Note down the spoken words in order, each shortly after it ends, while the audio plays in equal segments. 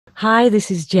Hi, this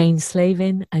is Jane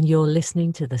Slavin, and you're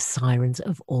listening to the Sirens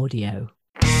of Audio.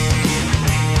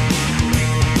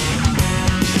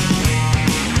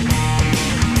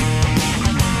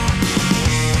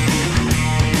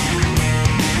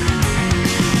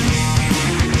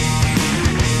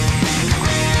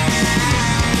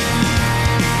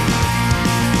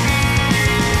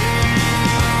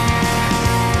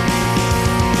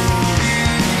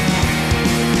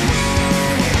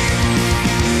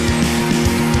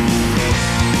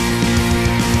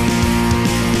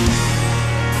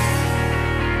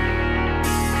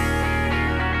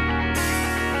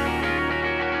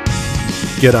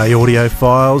 G'day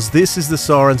audiophiles, this is the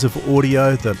Sirens of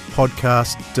Audio, the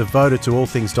podcast devoted to all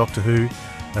things Doctor Who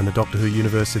and the Doctor Who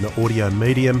universe in the audio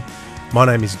medium. My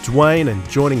name is Dwayne and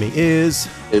joining me is...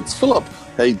 It's Philip.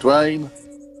 Hey Dwayne.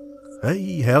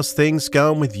 Hey, how's things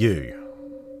going with you?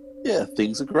 Yeah,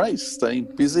 things are great. Staying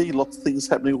busy, lots of things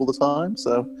happening all the time,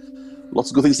 so lots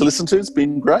of good things to listen to. It's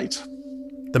been great.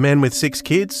 The man with 6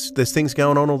 kids, there's things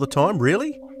going on all the time,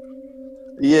 really?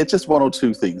 Yeah, just one or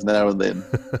two things now and then.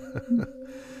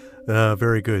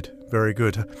 Very good, very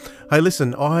good. Hey,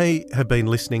 listen, I have been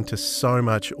listening to so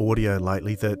much audio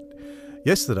lately that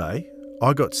yesterday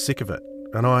I got sick of it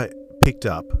and I picked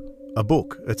up a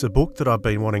book. It's a book that I've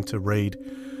been wanting to read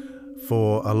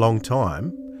for a long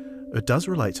time. It does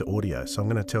relate to audio, so I'm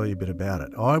going to tell you a bit about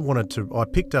it. I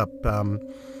picked up,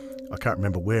 I can't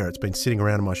remember where, it's been sitting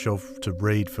around on my shelf to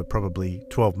read for probably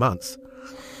 12 months.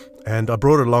 And I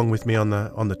brought it along with me on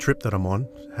the trip that I'm on.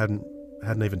 Hadn't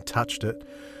even touched it.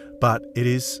 But it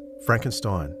is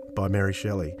Frankenstein by Mary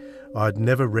Shelley. I'd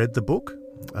never read the book.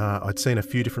 I'd seen a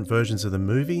few different versions of the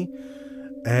movie,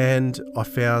 and I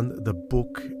found the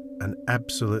book an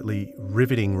absolutely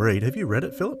riveting read. Have you read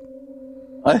it, Philip?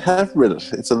 I have read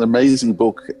it. It's an amazing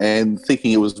book, and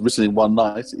thinking it was written in one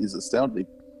night is astounding.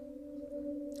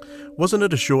 Wasn't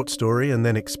it a short story and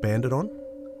then expanded on?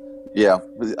 Yeah,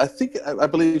 I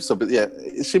believe so. But yeah,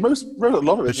 she wrote a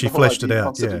lot of it. But she fleshed it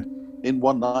out, yeah. In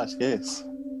one night, yes.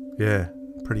 Yeah,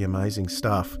 pretty amazing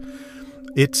stuff.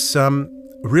 It's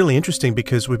really interesting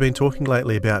because we've been talking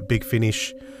lately about Big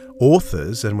Finish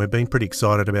authors, and we've been pretty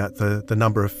excited about the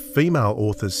number of female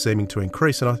authors seeming to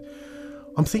increase. And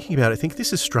I'm thinking about it, I think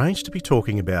this is strange to be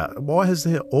talking about. Why has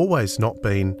there always not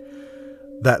been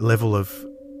that level of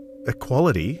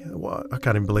equality? Well, I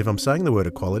can't even believe I'm saying the word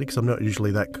equality because I'm not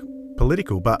usually that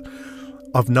political, but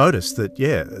I've noticed that,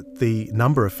 yeah, the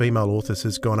number of female authors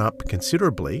has gone up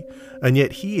considerably, and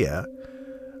yet here,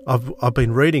 I've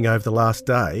been reading over the last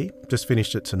day, just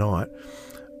finished it tonight,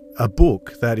 a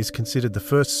book that is considered the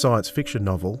first science fiction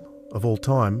novel of all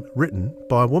time written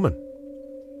by a woman.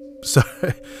 So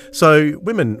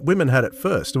women had it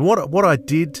first. And what I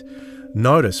did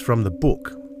notice from the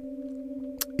book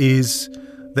is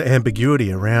the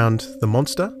ambiguity around the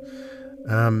monster,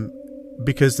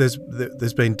 because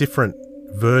there's been different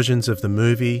versions of the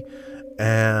movie,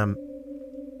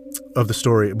 of the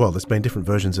story. Well, there's been different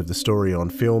versions of the story on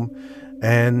film,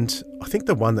 and I think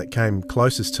the one that came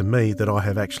closest to me that I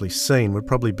have actually seen would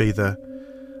probably be the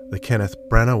Kenneth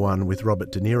Branagh one with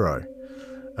Robert De Niro.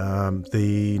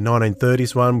 The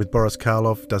 1930s one with Boris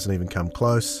Karloff doesn't even come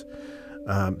close,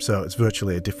 so it's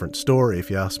virtually a different story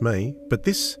if you ask me. But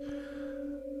this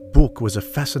book was a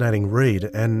fascinating read,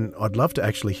 and I'd love to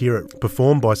actually hear it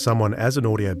performed by someone as an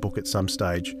audio book at some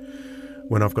stage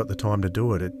when I've got the time to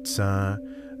do it.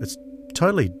 It's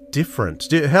totally different.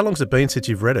 How long's it been since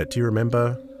you've read it? Do you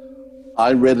remember?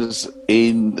 I read it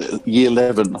in year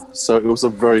 11, so it was a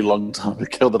very long time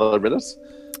ago that I read it.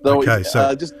 Though okay, so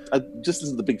I just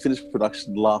listened to the Big Finish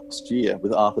production last year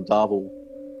with Arthur Darvill.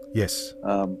 Yes,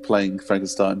 playing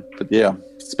Frankenstein. But yeah,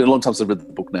 it's been a long time since I've read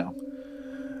the book now.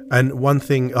 And one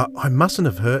thing, I mustn't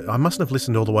have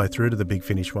listened all the way through to the Big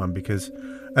Finish one, because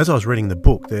as I was reading the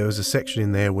book, there was a section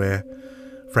in there where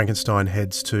Frankenstein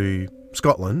heads to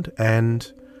Scotland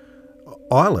and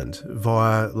Ireland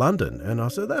via London. And I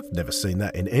said, I've never seen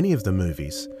that in any of the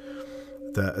movies,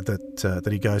 that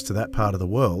he goes to that part of the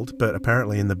world. But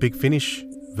apparently in the Big Finish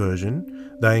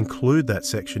version, they include that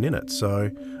section in it.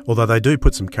 So although they do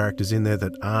put some characters in there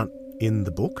that aren't in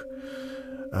the book,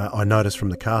 I noticed from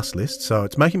the cast list. So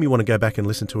it's making me want to go back and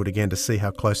listen to it again to see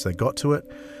how close they got to it,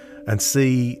 and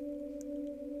see.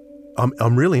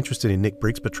 I'm really interested in Nick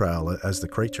Brigg's portrayal as the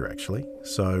creature, actually.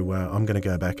 So I'm going to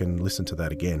go back and listen to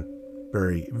that again.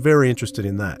 Very, very interested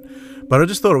in that. But I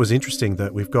just thought it was interesting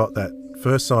that we've got that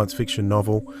first science fiction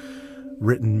novel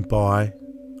written by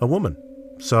a woman.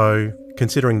 So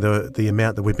considering the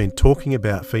amount that we've been talking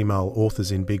about female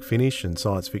authors in Big Finish and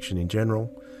science fiction in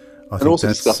general, I think also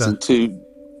discussing too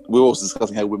we were also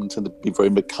discussing how women tend to be very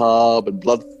macabre and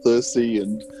bloodthirsty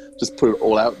and just put it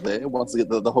all out there. Once again,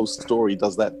 the whole story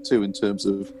does that too, in terms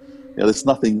of, there's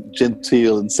nothing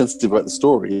genteel and sensitive about the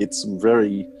story. It's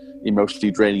very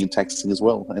emotionally draining and taxing as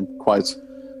well, and quite,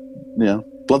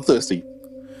 bloodthirsty.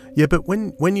 Yeah, but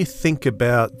when you think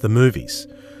about the movies,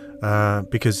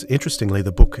 because interestingly,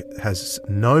 the book has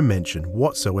no mention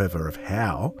whatsoever of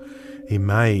how he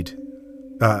made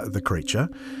the creature,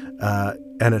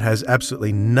 and it has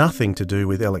absolutely nothing to do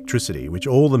with electricity, which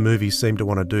all the movies seem to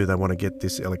want to do. They want to get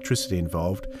this electricity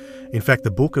involved. In fact,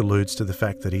 the book alludes to the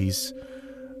fact that he's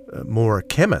more a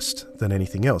chemist than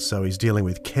anything else, so he's dealing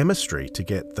with chemistry to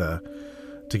get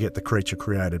the creature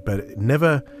created, but it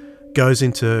never goes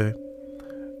into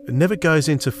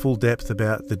full depth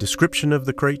about the description of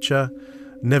the creature,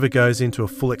 never goes into a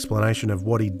full explanation of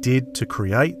what he did to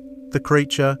create the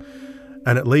creature,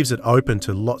 and it leaves it open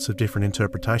to lots of different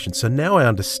interpretations. So now I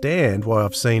understand why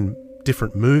I've seen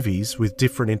different movies with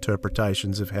different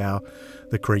interpretations of how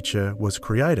the creature was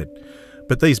created.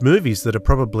 But these movies that are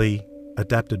probably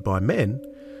adapted by men,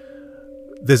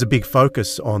 there's a big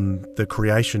focus on the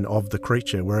creation of the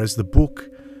creature, whereas the book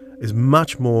is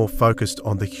much more focused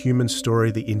on the human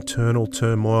story, the internal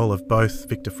turmoil of both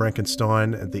Victor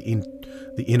Frankenstein and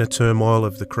the inner turmoil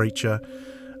of the creature.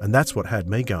 And that's what had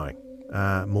me going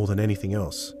more than anything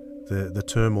else. The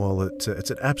turmoil, it's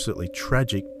an absolutely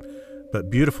tragic but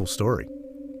beautiful story.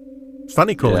 It's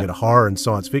funny calling it a horror and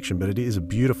science fiction, but it is a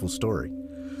beautiful story.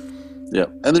 Yeah,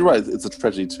 and you're right, it's a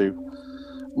tragedy too.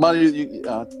 Mind you,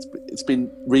 it's been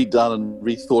redone and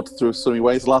rethought through so many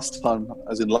ways. Last time I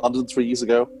was in London 3 years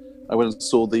ago, I went and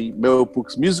saw the Mel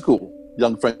Brooks musical,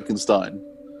 Young Frankenstein,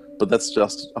 but that's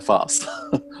just a farce.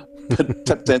 But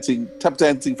tap dancing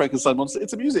Frankenstein monster,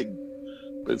 it's amusing.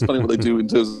 But it's funny what they do in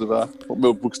terms of what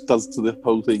Mel Brooks does to the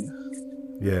whole thing.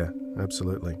 Yeah,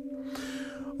 absolutely.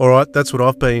 All right, that's what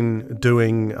I've been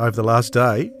doing over the last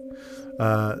day,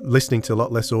 listening to a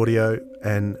lot less audio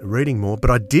and reading more.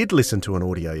 But I did listen to an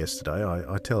audio yesterday.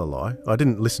 I tell a lie. I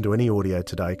didn't listen to any audio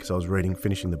today because I was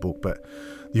finishing the book. But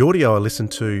the audio I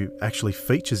listened to actually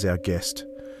features our guest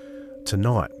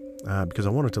tonight because I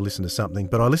wanted to listen to something.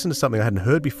 But I listened to something I hadn't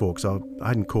heard before because I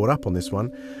hadn't caught up on this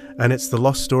one. And it's the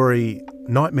Lost Story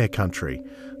Nightmare Country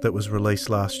that was released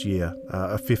last year,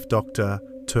 a Fifth Doctor,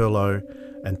 Turlough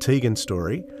and Tegan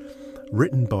story,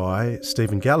 written by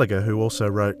Stephen Gallagher, who also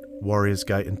wrote Warrior's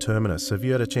Gate and Terminus. Have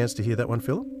you had a chance to hear that one,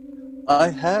 Philip? I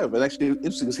have, and actually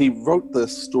interesting because he wrote the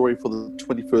story for the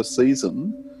 21st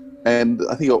season, and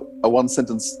I think a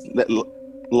one-sentence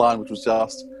line which was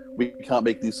just, "We can't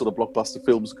make these sort of blockbuster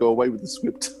films go away with the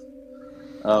script."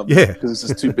 Because it's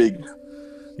just too big.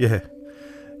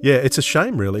 Yeah, it's a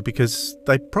shame really, because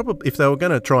they probably, if they were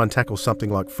going to try and tackle something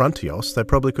like Frontios, they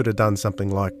probably could have done something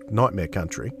like Nightmare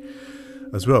Country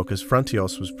as well, because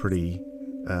Frontios was pretty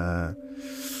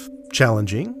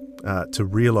challenging to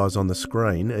realise on the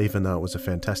screen, even though it was a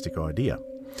fantastic idea.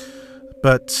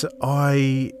 But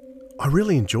I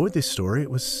really enjoyed this story. It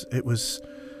was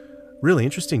really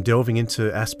interesting, delving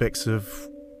into aspects of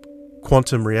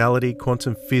quantum reality,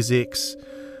 quantum physics.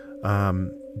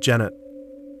 Janet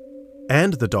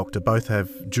and the Doctor both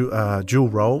have dual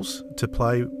roles to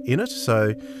play in it,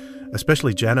 so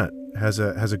especially Janet has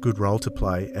a good role to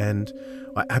play, and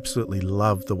I absolutely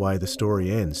love the way the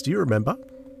story ends. Do you remember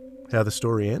how the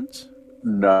story ends?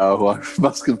 No, I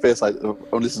must confess I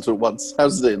only listened to it once.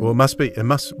 How's it end? Well, it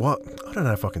must. What? I don't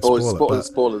know if I can spoil it. But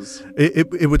spoilers.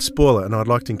 It would spoil it, and I'd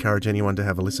like to encourage anyone to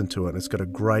have a listen to it. It's got a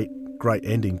great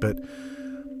ending, but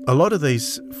a lot of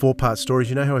these 4-part stories,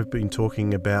 you know how I've been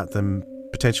talking about them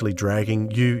potentially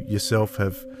dragging. You yourself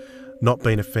have not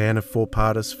been a fan of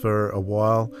 4-parters for a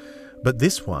while, but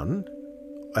this one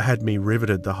had me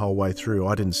riveted the whole way through.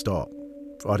 I didn't stop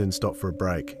for a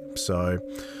break. So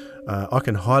I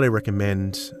can highly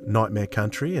recommend Nightmare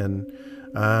Country, and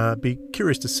be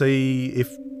curious to see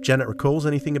if Janet recalls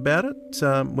anything about it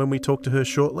when we talk to her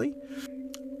shortly.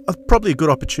 Probably a good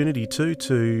opportunity too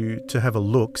to have a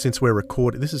look, since we're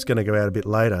recording. This is going to go out a bit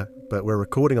later, but we're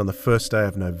recording on the 1st day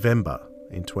of November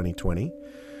in 2020.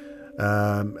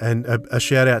 And a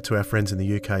shout out to our friends in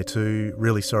the UK too.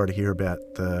 Really sorry to hear about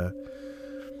the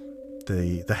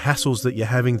hassles that you're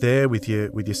having there with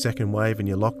your second wave and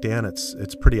your lockdown.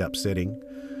 It's pretty upsetting.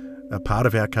 A part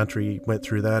of our country went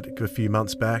through that a few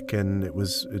months back, and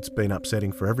it's been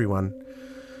upsetting for everyone.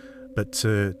 But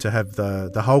to have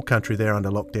the whole country there under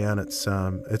lockdown,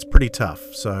 it's pretty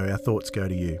tough. So our thoughts go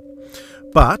to you.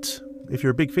 But if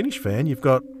you're a Big Finish fan, you've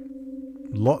got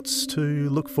lots to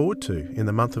look forward to in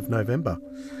the month of November.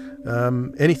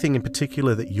 Anything in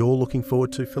particular that you're looking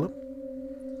forward to, Philip?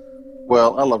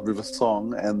 Well, I love River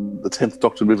Song, and the 10th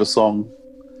Doctor River Song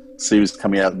series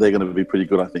coming out, they're going to be pretty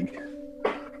good, I think.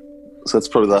 So that's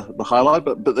probably the highlight,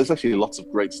 but there's actually lots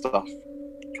of great stuff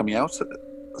coming out.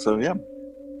 So, yeah.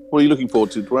 What are you looking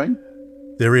forward to, Dwayne?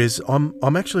 There is.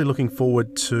 I'm actually looking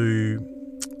forward to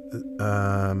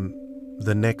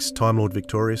the next Time Lord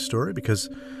Victoria story, because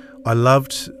I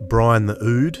loved Brian the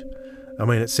Ood. I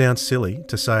mean, it sounds silly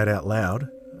to say it out loud,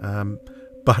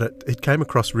 but it came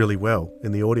across really well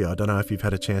in the audio. I don't know if you've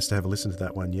had a chance to have a listen to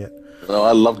that one yet. Oh,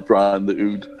 I loved Brian the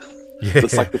Ood. Yeah. The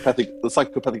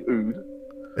psychopathic Ood.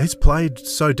 He's played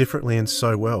so differently and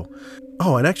so well.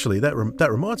 Oh, and actually, that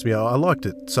reminds me, I liked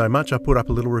it so much, I put up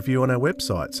a little review on our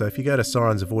website. So if you go to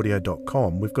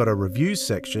sirensofaudio.com, we've got a reviews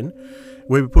section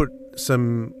where we put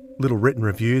some little written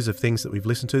reviews of things that we've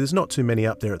listened to. There's not too many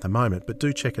up there at the moment, but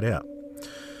do check it out.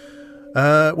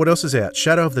 What else is out?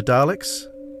 Shadow of the Daleks,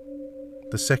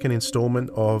 the second instalment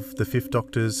of the Fifth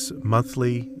Doctor's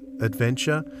monthly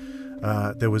adventure.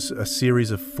 There was a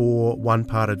series of 4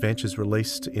 one-part adventures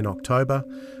released in October.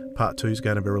 Part 2 is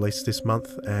going to be released this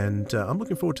month, and I'm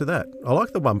looking forward to that. I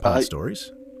like the one-part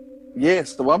stories.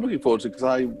 Yes, the one I'm looking forward to, because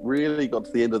I really got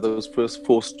to the end of those first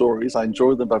 4 stories. I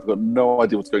enjoyed them, but I've got no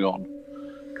idea what's going on.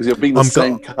 Because you're being the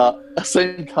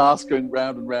same cast going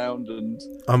round and round. And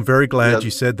I'm very glad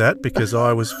you said that, because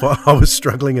I was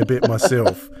struggling a bit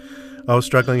myself.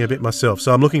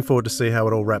 So I'm looking forward to see how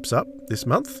it all wraps up this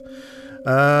month.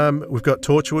 We've got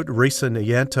Torchwood, Risa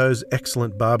Nyanto's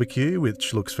Excellent Barbecue,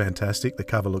 which looks fantastic. The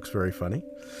cover looks very funny.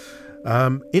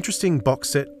 Interesting box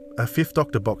set, a Fifth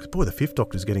Doctor box. Boy, the Fifth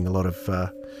Doctor's getting a lot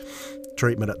of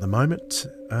treatment at the moment.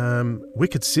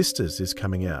 Wicked Sisters is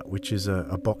coming out, which is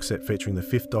a box set featuring the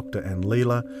Fifth Doctor and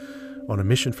Leela on a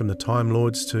mission from the Time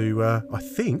Lords to, I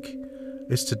think,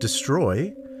 is to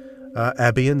destroy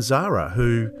Abby and Zara,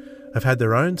 who have had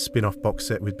their own spin-off box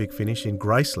set with Big Finish in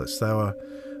Graceless. They were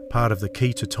part of the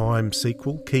Key to Time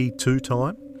sequel, Key to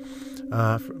Time,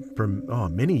 from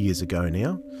many years ago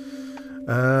now.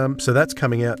 So that's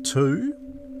coming out too.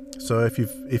 So if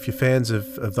you're fans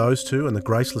of those two and the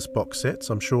Graceless box sets,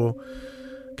 I'm sure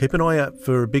keep an eye out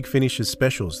for Big Finish's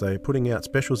specials. They're putting out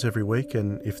specials every week,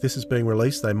 and if this is being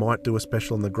released, they might do a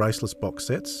special on the Graceless box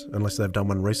sets, unless they've done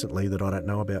one recently that I don't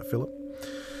know about, Philip.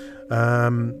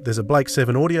 There's a Blake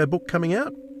 7 audio book coming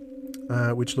out,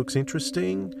 which looks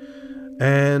interesting.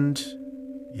 And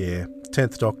yeah,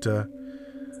 10th Doctor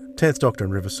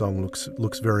and River Song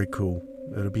looks very cool.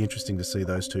 It'll be interesting to see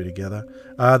those two together.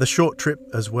 The short trip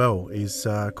as well is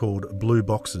called Blue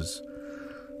Boxes.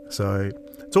 So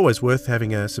it's always worth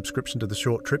having a subscription to the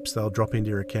short trips. They'll drop into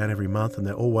your account every month, and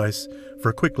they're always, for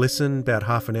a quick listen, about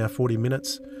half an hour, 40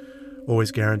 minutes,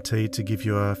 always guaranteed to give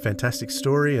you a fantastic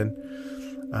story.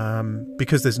 And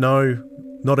because there's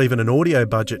not even an audio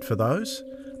budget for those,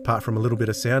 apart from a little bit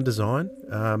of sound design,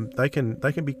 they can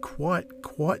be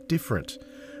quite different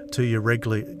to your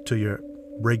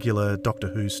regular Doctor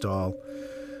Who style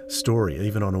story,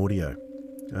 even on audio.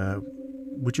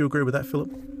 Would you agree with that,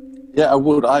 Philip? Yeah, I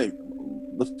would.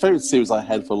 The favourite series I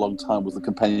had for a long time was the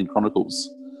Companion Chronicles,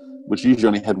 which usually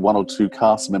only had 1 or 2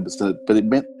 cast members in it, but it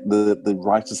meant the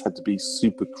writers had to be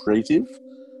super creative,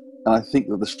 and I think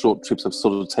that the short trips have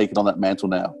sort of taken on that mantle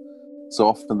now. So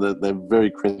often they're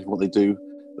very creative in what they do.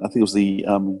 I think it was the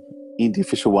Indy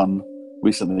Fisher one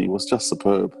recently was just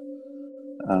superb,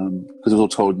 because it was all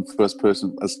told in first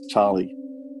person as Charlie,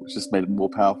 which just made it more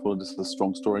powerful and just a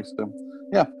strong story. So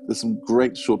yeah, there's some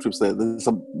great short trips there. There's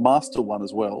a Master one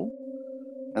as well,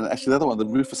 and actually the other one, the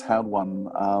Rufus Hound one,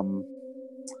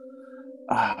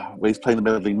 where he's playing the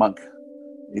meddling monk,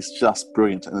 is just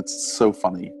brilliant, and it's so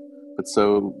funny, but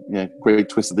so great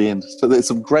twist at the end. So there's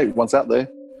some great ones out there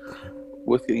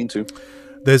worth getting into.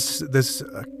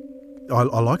 I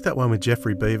like that one with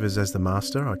Jeffrey Beavers as the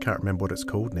Master. I can't remember what it's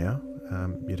called now. I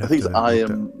think it's I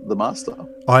Am the Master.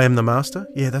 I Am the Master?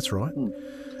 Yeah, that's right.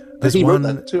 He wrote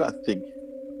that too, I think.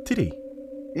 Did he?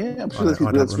 Yeah, I'm sure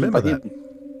I don't remember that.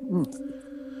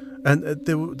 And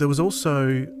there was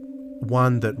also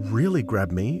one that really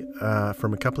grabbed me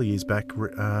from a couple of years back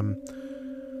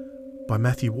by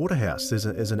Matthew Waterhouse. There's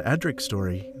an Adric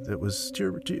story that was...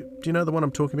 Do you know the one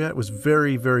I'm talking about? It was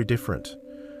very, very different.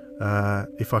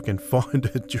 If I can find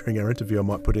it during our interview, I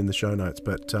might put it in the show notes.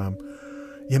 But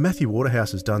Matthew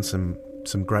Waterhouse has done some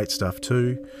great stuff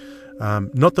too.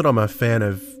 Not that I'm a fan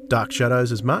of Dark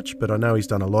Shadows as much, but I know he's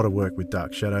done a lot of work with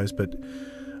Dark Shadows. But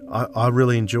I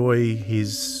really enjoy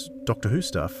his Doctor Who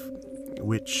stuff,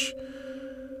 which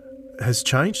has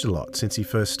changed a lot since he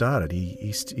first started.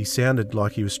 He sounded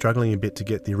like he was struggling a bit to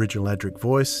get the original Adric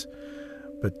voice,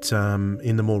 but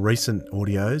in the more recent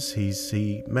audios,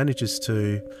 he manages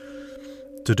to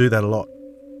do that a lot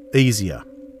easier,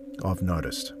 I've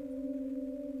noticed.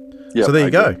 Yeah, So there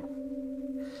you go.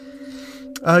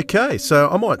 Okay, so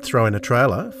I might throw in a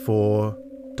trailer for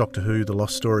Doctor Who The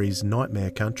Lost Stories Nightmare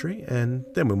Country, and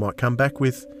then we might come back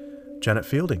with Janet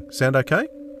Fielding. Sound okay?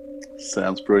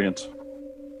 Sounds brilliant.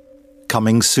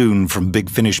 Coming soon from Big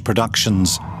Finish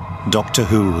Productions, Doctor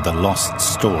Who The Lost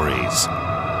Stories.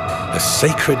 A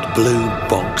sacred blue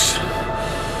box.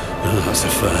 Oh, that's the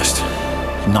first.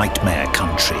 Nightmare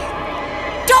Country.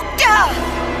 Doctor!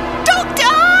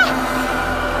 Doctor!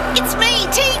 It's me,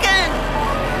 Tegan!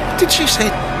 Did she say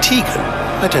Tegan?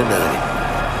 I don't know.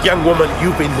 Young woman,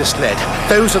 you've been misled.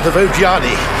 Those are the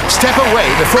Vojani. Step away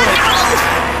before...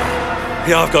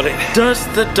 Yeah, I've got it. Does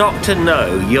the Doctor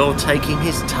know you're taking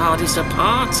his TARDIS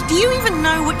apart? Do you even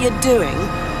know what you're doing?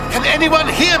 Can anyone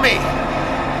hear me?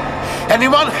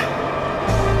 Anyone?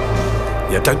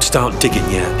 Yeah, don't start digging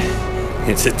yet.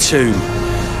 It's a tomb.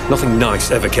 Nothing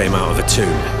nice ever came out of a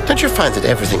tomb. Don't you find that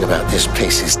everything about this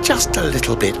place is just a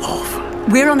little bit off?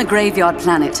 We're on a graveyard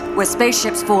planet, where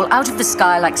spaceships fall out of the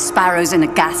sky like sparrows in a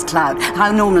gas cloud.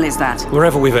 How normal is that?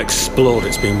 Wherever we've explored,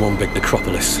 it's been one big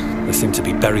necropolis. There seem to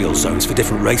be burial zones for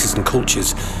different races and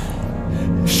cultures.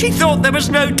 She thought there was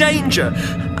no danger.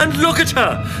 And look at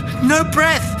her. No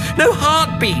breath, no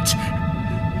heartbeat.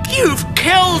 You've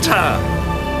killed her.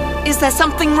 Is there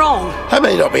something wrong? I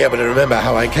may not be able to remember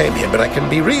how I came here, but I can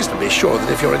be reasonably sure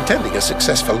that if you're intending a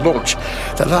successful launch,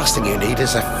 the last thing you need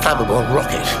is a flammable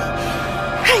rocket.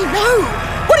 Hey, no!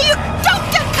 What are you...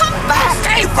 Doctor, come back!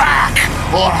 Stay back,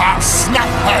 or I'll snap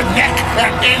her neck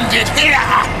and end it here!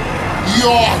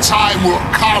 Your time will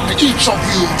come, each of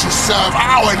you, to serve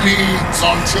our needs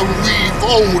until we,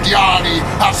 Vojani,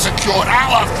 have secured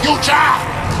our future!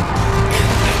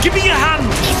 Give me your hand.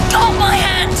 He's got my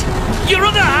hand! Your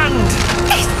other hand.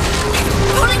 He's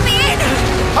pulling me in!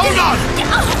 Hold on!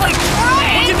 Oh, my God!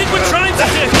 What do you think we're trying to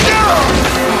do?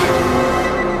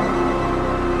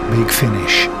 Big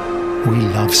Finish. We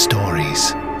love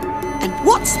stories. And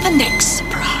what's the next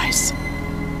surprise?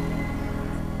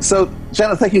 So,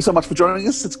 Janet, thank you so much for joining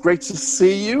us. It's great to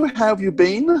see you. How have you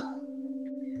been?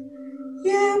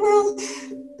 Yeah, well,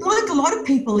 like a lot of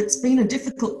people, it's been a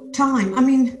difficult time. I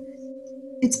mean,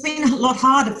 it's been a lot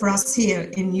harder for us here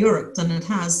in Europe than it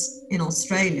has in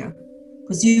Australia,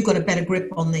 because you got a better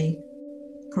grip on the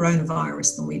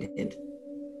coronavirus than we did.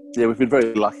 Yeah, we've been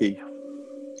very lucky.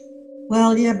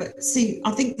 Well, yeah, but see,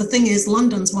 I think the thing is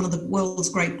London's one of the world's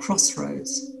great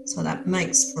crossroads, so that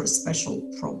makes for a special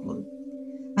problem.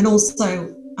 And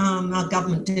also, our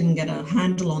government didn't get a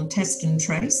handle on test and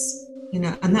trace, you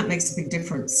know, and that makes a big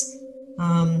difference.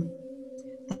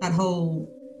 That whole,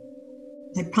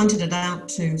 they punted it out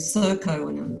to Serco,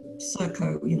 and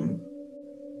Serco, you know,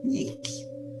 yeek.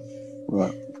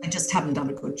 Right. They just haven't done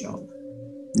a good job.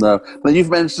 No. Now, you've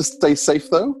managed to stay safe,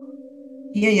 though?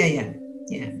 Yeah.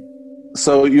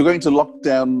 So you're going to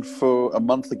lockdown for a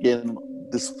month again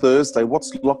this Thursday. What's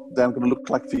lockdown going to look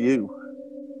like for you?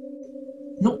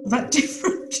 Not that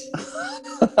different.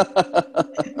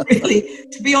 Really,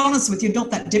 to be honest with you, not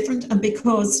that different. And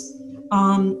because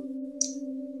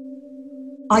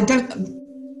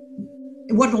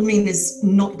what it'll mean is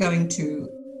not going to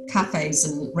cafes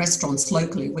and restaurants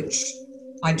locally, which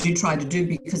I do try to do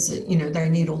because, you know, they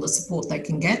need all the support they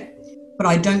can get. But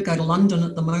I don't go to London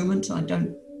at the moment.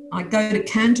 I go to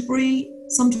Canterbury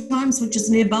sometimes, which is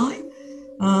nearby,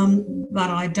 but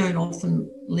I don't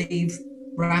often leave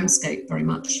Ramsgate very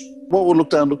much. What will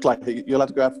lockdown look like? Are you allowed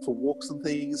to go out for walks and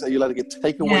things? Are you allowed to get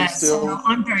takeaway Yeah, still? so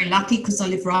I'm very lucky because I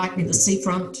live right near the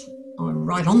seafront. I'm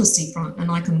right on the seafront, and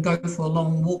I can go for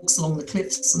long walks along the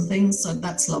cliffs and things, so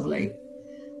that's lovely.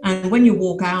 And when you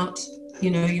walk out, you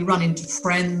know, you run into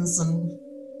friends and,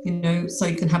 you know, so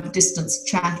you can have a distance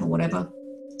chat or whatever.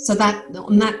 So that,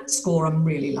 on that score, I'm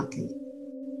really lucky.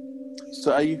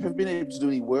 So have you been able to do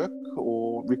any work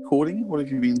or recording? What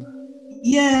have you been?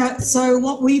 Yeah, so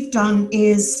what we've done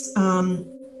is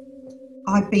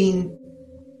I've been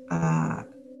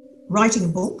writing a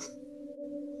book.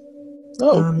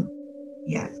 Oh.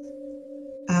 Yeah.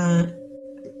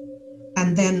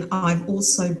 And then I've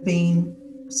also been,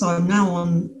 so I'm now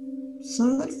on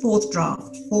fourth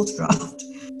draft.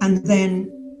 And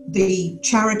then the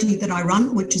charity that I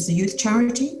run, which is a youth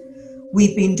charity,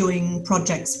 we've been doing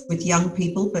projects with young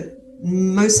people, but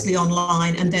mostly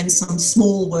online, and then some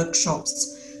small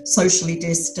workshops, socially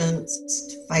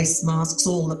distanced, face masks,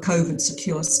 all the COVID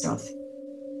secure stuff.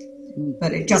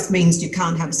 But it just means you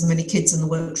can't have as many kids in the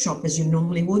workshop as you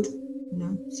normally would, you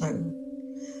know. So,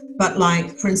 but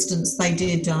like, for instance, they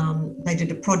did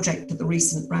a project at the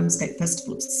recent Ramsgate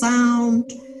Festival of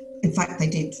Sound. In fact, they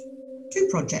did 2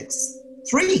 projects.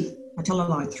 3, I tell a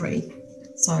lie, 3.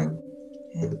 So,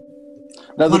 yeah.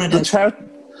 Now, the charity,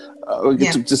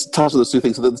 just touch on those two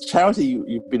things. So the charity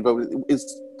you've been involved with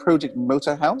is Project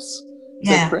MotorHouse? Is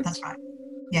that correct? That's right.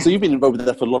 Yeah. So you've been involved with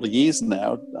that for a lot of years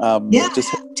now. 10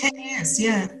 years,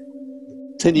 yeah.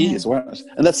 10 years, wow.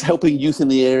 And that's helping youth in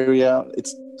the area.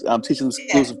 It's teaching them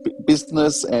skills of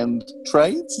business and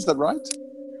trades, is that right?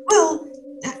 Well,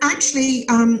 actually,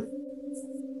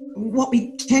 what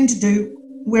we tend to do,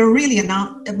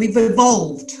 we've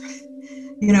evolved,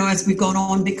 as we've gone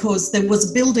on, because there was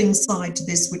a building side to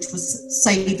this, which was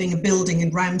saving a building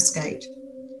in Ramsgate,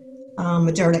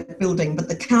 a derelict building, but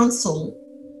the council,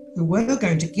 who were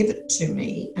going to give it to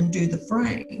me and do the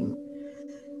frame,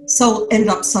 ended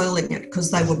up selling it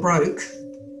because they were broke.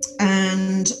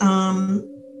 And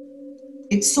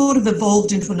it sort of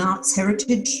evolved into an arts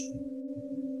heritage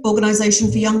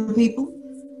organisation for young people.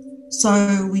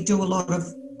 So we do a lot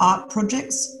of art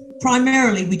projects.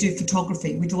 Primarily, we do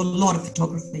photography. We do a lot of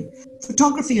photography.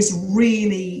 Photography is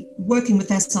really, working with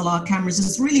SLR cameras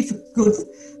is really good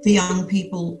for young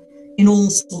people in all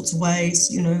sorts of ways.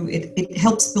 It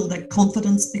helps build their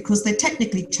confidence because they're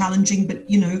technically challenging, but,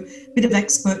 a bit of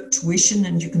expert tuition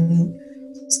and you can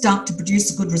start to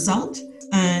produce a good result.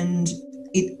 And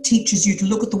it teaches you to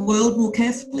look at the world more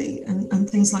carefully and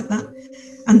things like that.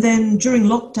 And then during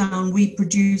lockdown, we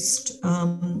produced,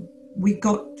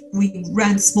 we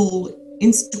ran a small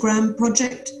Instagram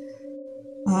project,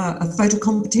 a photo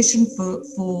competition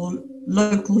for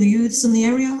local youths in the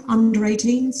area, under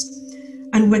 18s.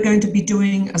 And we're going to be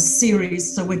doing a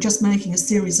series. So we're just making a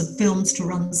series of films to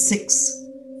run 6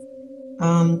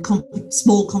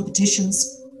 small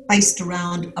competitions based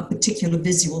around a particular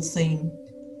visual theme.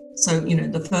 So,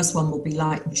 the first one will be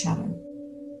light and shadow.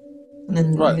 And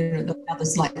then, the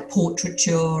others like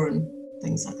portraiture and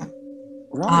things like that.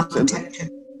 Right. Architecture.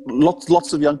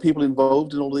 Lots of young people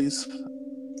involved in all these.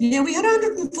 Yeah, we had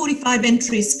 145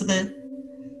 entries for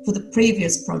the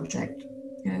previous project.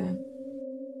 Yeah.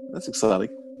 That's exciting.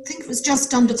 I think it was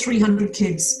just under 300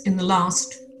 kids in our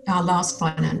last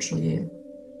financial year.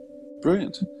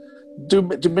 Brilliant. Do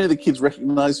many of the kids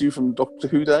recognise you from Doctor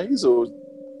Who days, or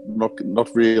not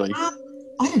really? I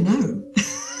don't know.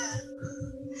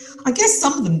 I guess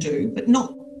some of them do, but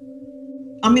not.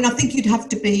 I mean, I think you'd have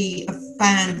to be a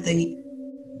fan of the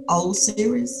old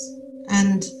series,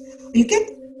 and you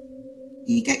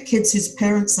get kids whose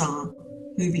parents are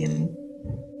Whovian.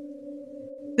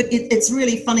 But it's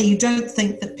really funny. You don't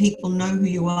think that people know who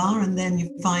you are, and then you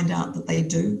find out that they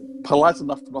do. Polite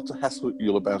enough not to hassle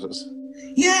you about it.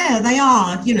 Yeah, they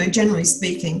are, generally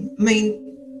speaking. I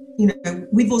mean,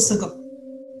 we've also got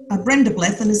Brenda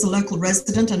Blethen is a local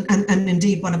resident and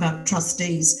indeed one of our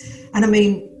trustees. And I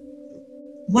mean,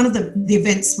 one of the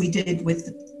events we did with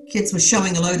the kids was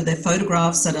showing a load of their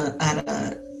photographs at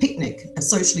a picnic, a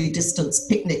socially distanced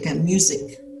picnic and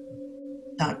music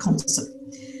concert.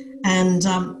 And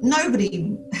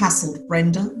nobody hassled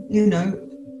Brenda,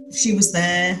 she was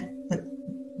there,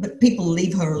 but people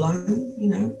leave her alone,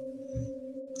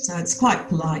 So it's quite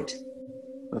polite.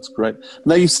 That's great.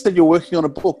 Now, you said you're working on a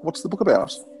book. What's the book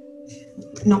about?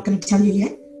 Not going to tell you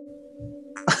yet.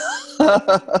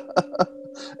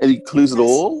 Any clues at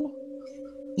all?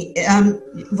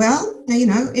 Well,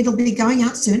 it'll be going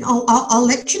out soon. I'll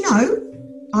let you know.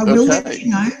 I will let you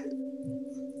know.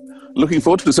 Looking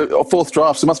forward to it. So, 4th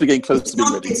draft, so it must be getting close to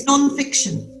being ready. It's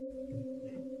non-fiction.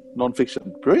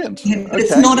 Non-fiction. Brilliant. Yeah, but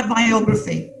it's not a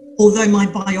biography, although my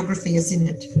biography is in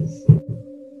it.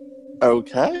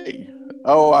 Okay.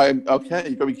 Okay.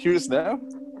 You've got me curious now.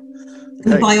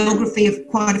 The biography of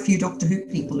quite a few Doctor Who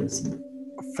people, isn't it?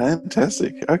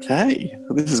 Fantastic. Okay.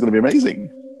 This is going to be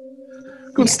amazing.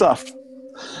 Good stuff.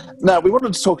 Now, we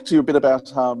wanted to talk to you a bit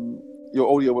about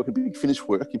your audio work and Big Finish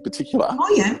work in particular.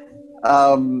 Oh, yeah.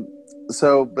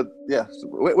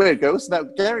 Where it goes. Now,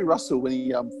 Gary Russell, when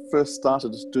he first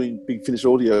started doing Big Finish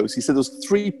audios, he said there was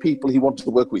 3 people he wanted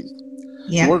to work with.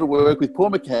 Yeah. He wanted to work with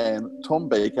Paul McCann, Tom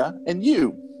Baker, and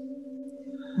you.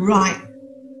 Right.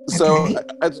 So okay.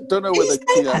 I don't know whether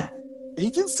he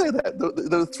did say that.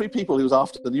 There were 3 people he was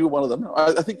after, and you were one of them.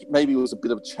 I think maybe it was a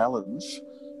bit of a challenge.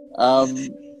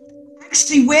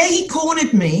 Actually, where he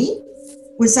cornered me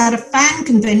was at a fan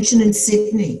convention in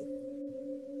Sydney.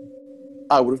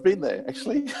 I would have been there,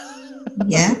 actually.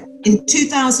 Yeah, in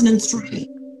 2003.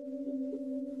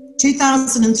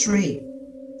 2003.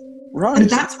 Right. And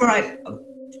that's where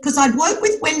because I'd worked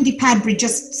with Wendy Padbury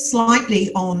just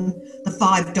slightly on the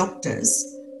 5 Doctors,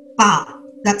 but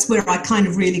that's where I kind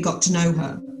of really got to know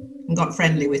her and got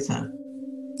friendly with her.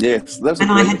 Yes.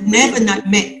 And I had never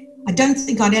met, I don't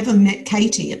think I'd ever met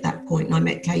Katie at that point, and I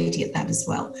met Katie at that as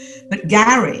well. But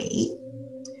Gary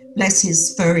bless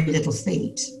his furry little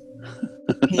feet,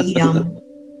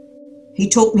 he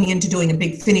talked me into doing a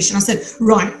big finish, and I said,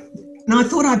 right. And I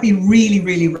thought I'd be really,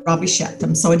 really rubbish at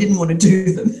them, so I didn't want to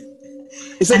do them.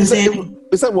 Is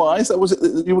that why? Was it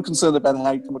that you were concerned about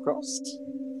how you come across?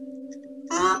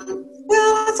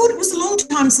 Well, I thought it was a long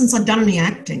time since I'd done any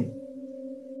acting.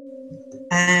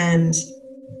 And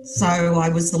so I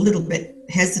was a little bit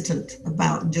hesitant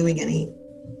about doing any,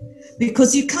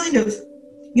 because you kind of,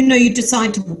 you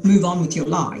decide to move on with your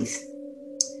life.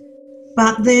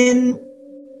 But then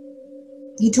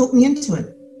he talked me into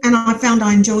it, and I found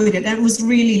I enjoyed it. And it was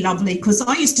really lovely, because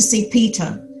I used to see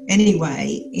Peter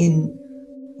anyway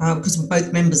because we're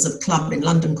both members of a club in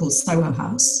London called Soho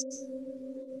House.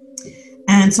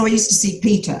 And so I used to see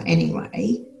Peter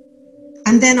anyway.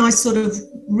 And then I sort of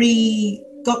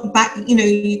got back,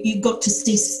 I got to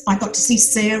see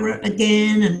Sarah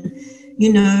again, and,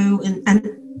 and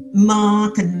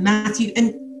Mark and Matthew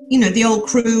and, the old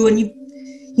crew, and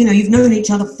you've known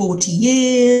each other 40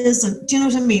 years, and do you know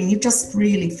what I mean? You're just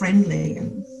really friendly.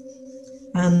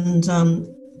 And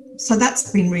so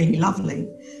that's been really lovely.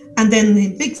 And then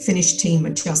the Big Finish team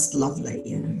are just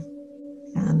lovely, and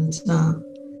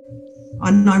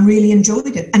I really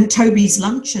enjoyed it. And Toby's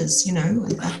lunches,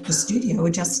 at the studio were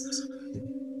just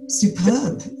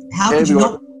superb. How could you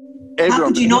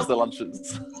not the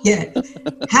lunches? Yeah.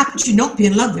 How could you not be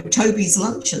in love with Toby's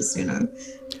lunches,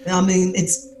 I mean,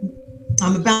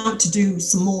 I'm about to do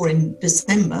some more in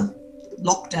December, the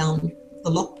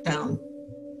lockdown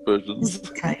versions.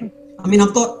 Okay. I mean,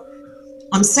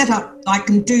 I'm set up, I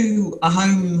can do a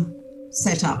home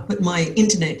setup, but my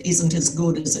internet isn't as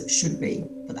good as it should be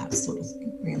for that sort of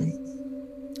thing, really.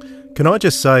 Can I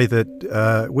just say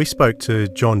that we spoke to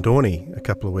John Dorney a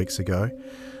couple of weeks ago,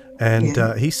 and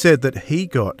he said that he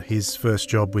got his first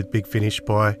job with Big Finish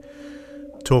by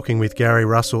talking with Gary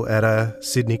Russell at a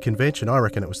Sydney convention. I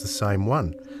reckon it was the same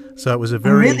one. So it was a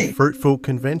very fruitful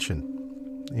convention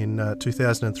in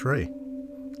 2003.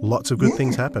 Lots of good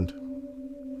things happened.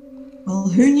 Well,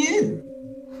 who knew?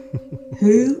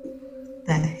 Who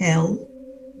the hell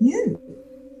knew?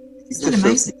 Isn't that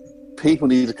amazing? People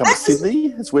need to come to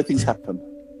Sydney. It's where things happen.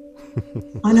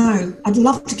 I know. I'd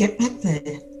love to get back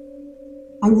there.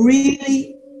 I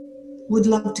really would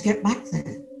love to get back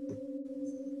there.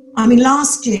 I mean,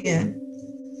 last year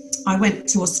I went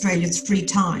to Australia 3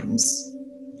 times.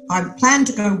 I planned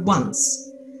to go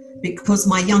once because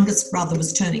my youngest brother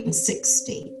was turning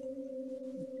 60.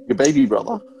 Your baby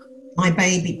brother? My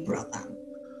baby brother.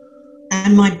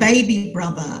 And my baby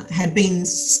brother had been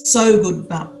so good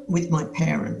with my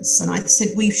parents. And I said,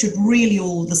 we should really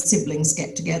all the siblings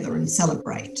get together and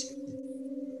celebrate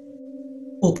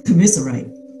or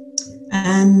commiserate.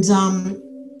 And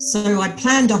so I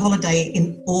planned a holiday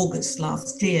in August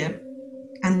last year.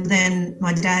 And then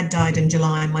my dad died in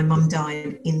July and my mum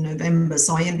died in November.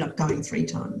 So I ended up going 3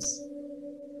 times.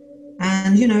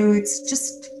 And, it's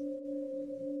just,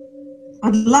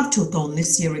 I'd love to have gone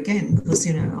this year again because,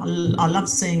 I love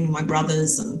seeing my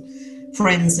brothers and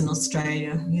friends in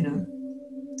Australia,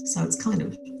 So it's kind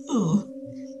of,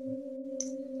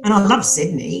 And I love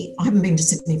Sydney. I haven't been to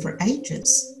Sydney for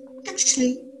ages.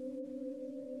 Actually,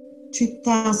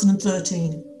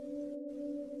 2013.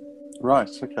 Right,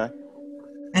 okay.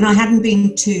 And I hadn't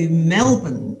been to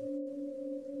Melbourne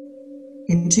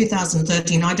in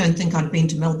 2013. I don't think I'd been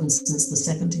to Melbourne since the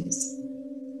 70s.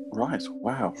 Right,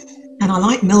 wow. And I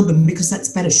like Melbourne because that's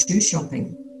better shoe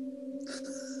shopping.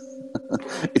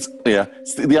 It's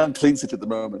the unclean city at the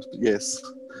moment, but yes.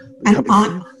 And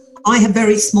I have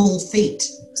very small feet.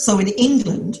 So in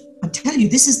England, I tell you,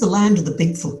 this is the land of the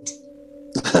Bigfoot.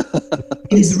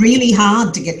 It is really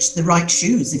hard to get the right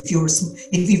shoes if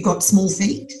you've got small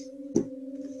feet.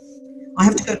 I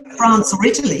have to go to France or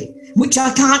Italy, which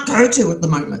I can't go to at the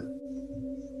moment.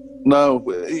 No,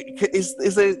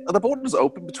 are the borders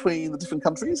open between the different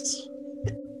countries?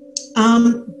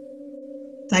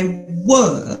 They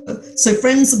were. So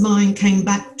friends of mine came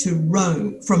back from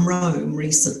Rome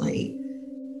recently,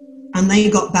 and they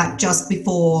got back just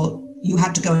before you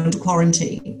had to go into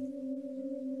quarantine.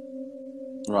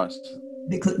 Right.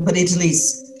 But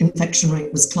Italy's infection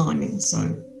rate was climbing,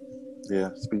 so. Yeah,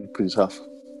 it's been pretty tough.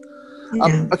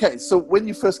 Yeah. Okay, so when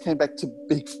you first came back to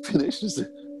Big Finish, just to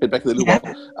get back a little while,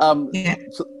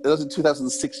 so it was in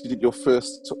 2006 you did your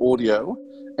first audio,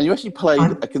 and you actually played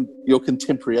your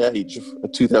contemporary age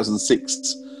of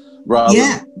 2006, rather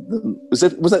than, was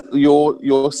that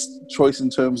your choice in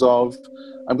terms of,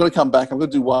 I'm going to come back, I'm going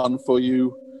to do one for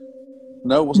you?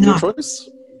 No, wasn't your choice?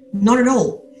 Not at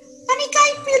all. And he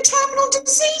gave me a terminal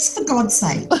disease, for God's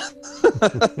sake.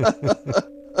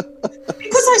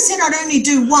 Because I said I'd only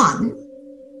do one,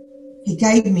 he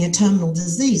gave me a terminal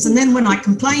disease. And then when I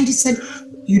complained, he said,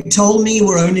 you told me you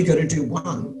were only going to do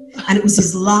one. And it was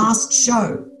his last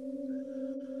show.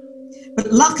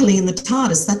 But luckily in the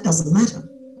TARDIS, that doesn't matter.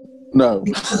 No.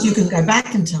 Because you can go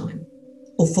back in time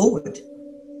or forward.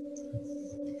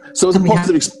 So it was a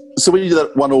positive. So when you did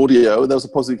that one audio, there was a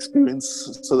positive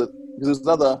experience. So that because it was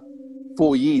another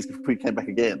 4 years before you came back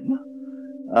again.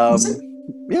 Was it?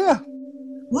 Yeah.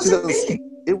 Was it really?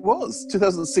 It was.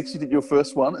 2006 you did your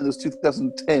first one, and it was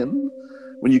 2010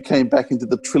 when you came back into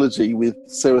the trilogy with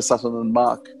Sarah Sutton and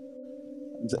Mark.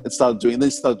 It started doing. They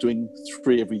started doing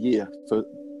 3 every year for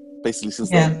basically since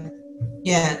then.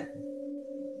 Yeah.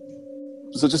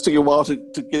 So it just took you a while to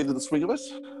get into the swing of it?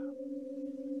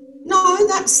 No,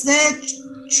 that's their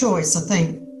choice, I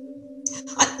think.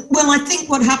 I think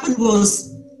what happened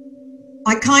was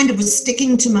I kind of was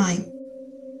sticking to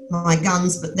my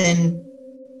guns, but then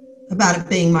about it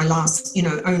being my last,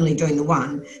 only doing the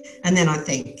one. And then I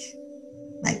think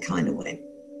they kind of went,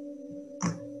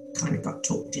 I kind of got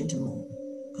talked into more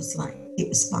because it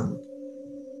was fun.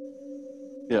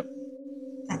 Yep.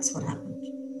 That's what happened.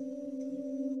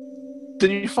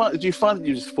 Did you find that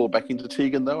you just fall back into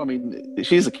Tegan though? I mean,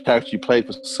 she's a character you played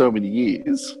for so many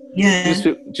years. Yeah. Do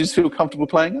you just feel comfortable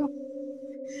playing her?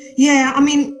 Yeah, I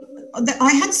mean,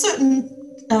 I had certain.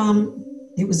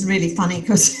 It was really funny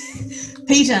because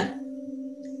Peter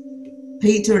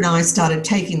and I started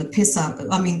taking the piss out.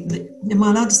 I mean, am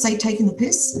I allowed to say taking the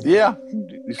piss? Yeah.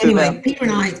 Anyway, Peter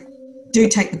and I do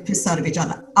take the piss out of each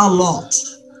other a lot.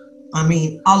 I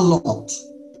mean, a lot.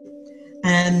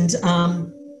 And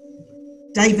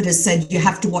David has said you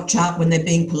have to watch out when they're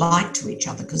being polite to each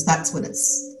other because that's when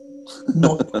it's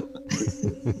not.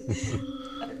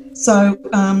 So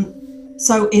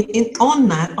on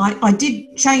that, I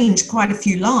did change quite a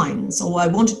few lines, or I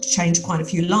wanted to change quite a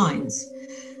few lines.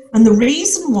 And the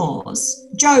reason was,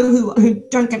 Joe, who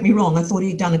don't get me wrong, I thought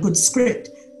he'd done a good script,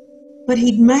 but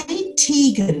he'd made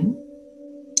Tegan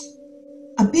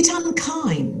a bit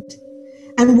unkind.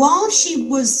 And while she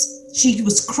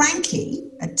was cranky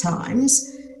at times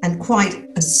and quite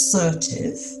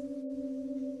assertive,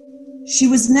 she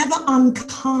was never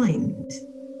unkind.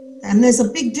 And there's a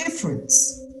big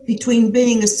difference between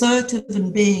being assertive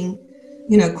and being,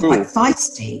 quite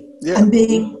feisty and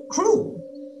being cruel.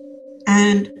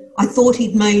 And I thought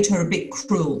he'd made her a bit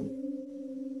cruel.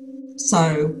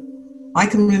 So I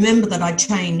can remember that I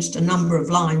changed a number of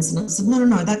lines and I said,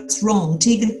 no, that's wrong.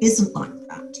 Tegan isn't like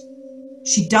that.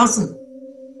 She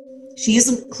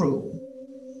isn't cruel.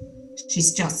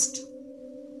 She's just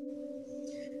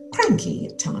cranky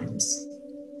at times.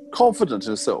 Confident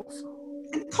in herself.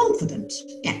 And confident,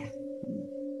 yeah.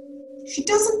 She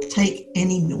doesn't take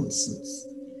any nonsense.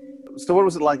 So what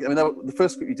was it like? I mean, the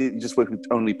first script you did, you just worked with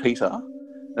only Peter,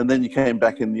 and then you came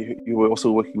back and you were also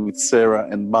working with Sarah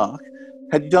and Mark.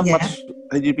 Had you done much?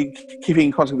 Had you been keeping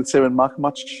in contact with Sarah and Mark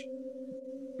much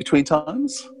between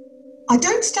times? I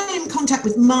don't stay in contact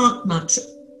with Mark much,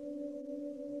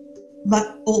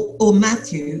 but or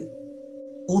Matthew,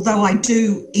 although I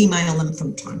do email them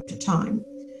from time to time.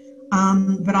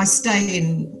 But I stay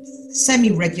in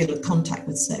semi-regular contact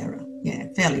with Sarah. Yeah,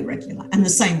 fairly regular. And the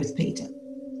same with Peter.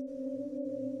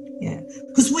 Yeah,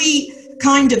 because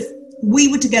we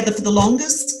were together for the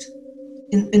longest,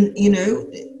 and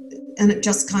it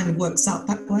just kind of works out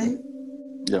that way.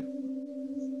 Yeah.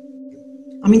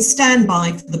 I mean, stand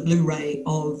by for the Blu-ray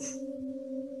of,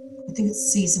 I think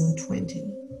it's season 20.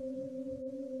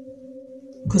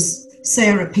 Because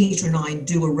Sarah, Peter and I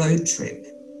do a road trip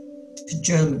to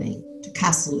Germany, to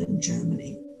Kassel in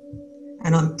Germany.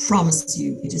 And I promise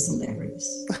you, it is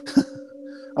hilarious.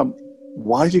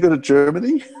 Why did you go to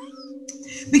Germany?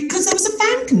 Because there was a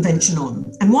fan convention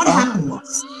on. And what happened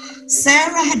was,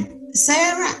 Sarah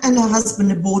and her husband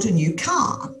had bought a new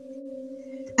car.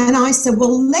 And I said,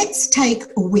 well, let's take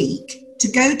a week to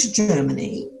go to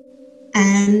Germany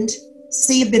and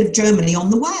see a bit of Germany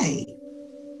on the way.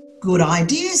 Good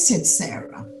idea, said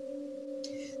Sarah.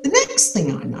 The next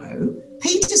thing I know,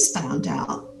 Peter's found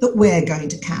out that we're going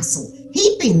to Kassel.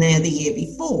 He'd been there the year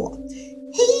before.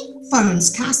 He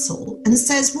phones Kassel and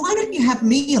says, why don't you have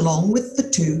me along with the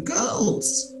 2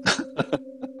 girls?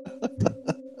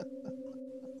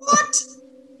 What?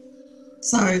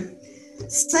 So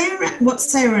what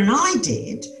Sarah and I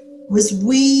did was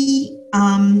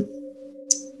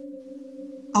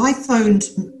I phoned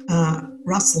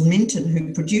Russell Minton,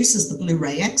 who produces the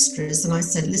Blu-ray extras, and I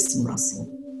said, listen, Russell,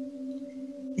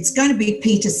 it's going to be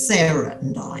Peter, Sarah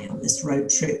and I on this road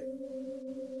trip.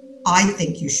 I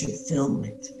think you should film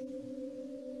it.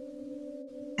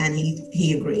 And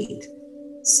he agreed.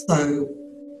 So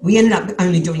we ended up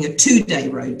only doing a 2-day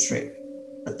road trip.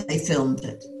 but they filmed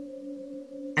it.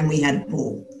 And we had a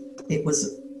ball.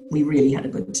 We really had a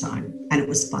good time. And it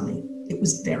was funny. It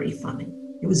was very funny.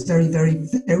 It was very, very,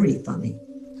 very funny.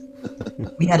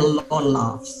 We had a lot of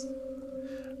laughs.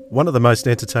 One of the most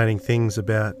entertaining things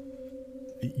about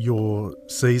your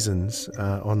seasons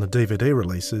on the DVD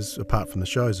releases, apart from the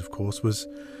shows, of course, was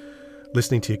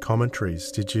listening to your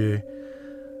commentaries.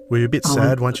 Were you a bit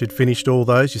sad once you'd finished all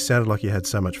those? You sounded like you had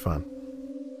so much fun.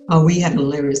 Oh, we had a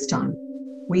hilarious time.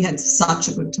 We had such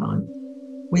a good time.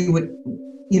 We would,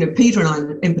 Peter and I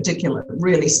in particular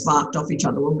really sparked off each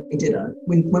other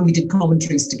when we did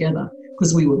commentaries together,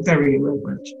 because we were very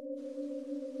irreverent.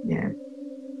 Yeah.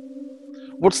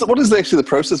 What is actually the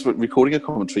process for recording a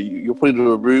commentary? You're put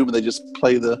into a room and they just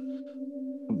play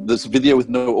this video with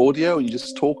no audio and you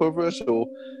just talk over it, or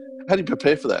how do you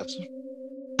prepare for that?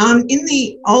 In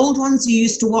the old ones, you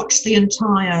used to watch the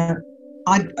entire.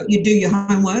 You'd do your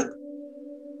homework,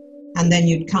 and then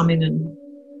you'd come in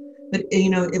But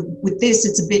with this,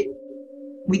 it's a bit.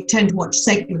 We tend to watch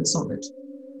segments of it,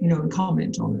 and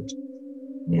comment on it.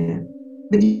 Yeah,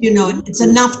 but it's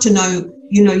enough to know.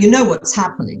 You know what's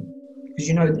happening. Because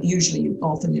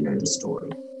often you know the story.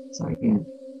 So, yeah.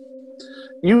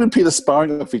 You and Peter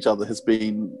sparring off each other has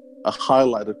been a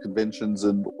highlight of conventions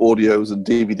and audios and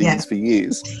DVDs for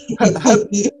years.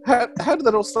 How did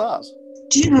that all start?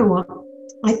 Do you know what?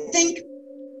 I think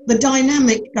the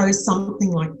dynamic goes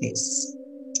something like this.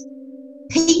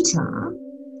 Peter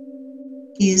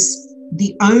is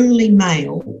the only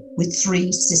male with 3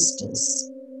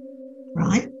 sisters,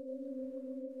 right?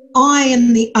 I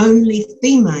am the only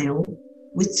female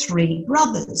with 3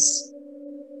 brothers.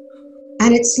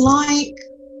 And it's like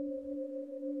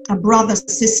a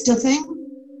brother-sister thing.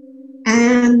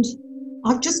 And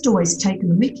I've just always taken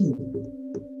the mickey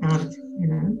out of,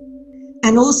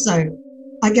 And also,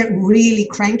 I get really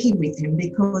cranky with him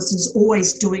because he's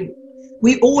always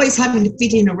we're always having to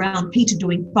fit in around Peter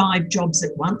doing 5 jobs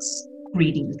at once.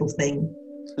 Greedy little thing.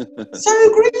 So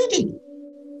greedy.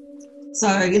 So,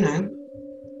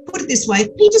 put it this way,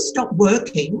 if Peter stopped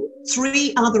working,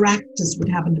 3 other actors would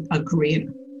have a career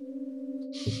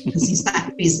because he's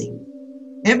that busy.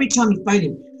 Every time you phone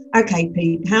him, okay,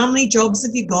 Pete, how many jobs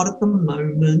have you got at the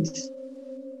moment?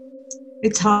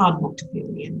 It's hard not to feel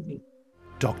the envy.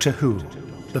 Doctor Who,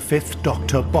 the 5th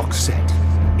Doctor box set,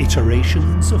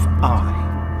 Iterations of I.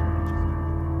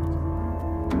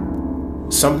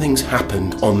 Something's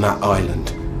happened on that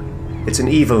island. It's an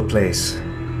evil place.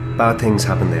 Bad things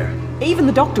happen there. Even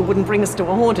the doctor wouldn't bring us to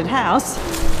a haunted house.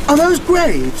 Are those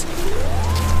graves?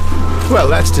 Well,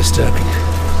 that's disturbing.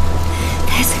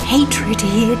 There's hatred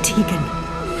here, Tegan.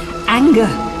 Anger.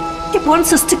 It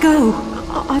wants us to go.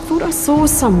 I thought I saw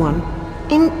someone.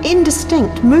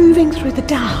 Indistinct, moving through the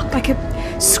dark. Like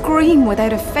a scream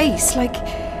without a face. Like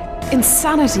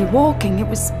insanity walking. It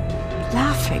was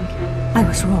laughing. I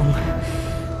was wrong.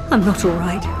 I'm not all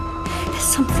right. There's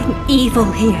something evil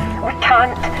here. We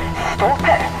can't stop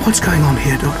it. What's going on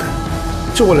here, Doctor?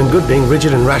 It's all well and good being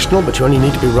rigid and rational, but you only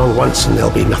need to be wrong once and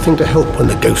there'll be nothing to help when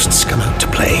the ghosts come out to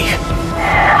play.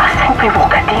 I think we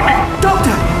woke a demon.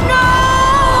 Doctor!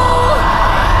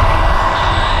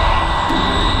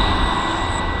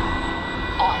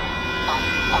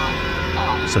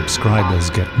 No! Subscribers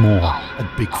get more at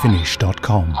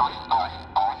bigfinish.com.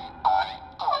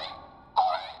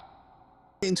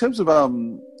 In terms of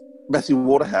Matthew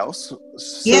Waterhouse,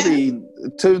 certainly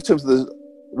in terms of the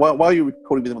while you were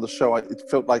recording with him on the show, it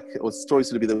felt like the story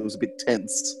seemed to be that it was a bit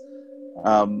tense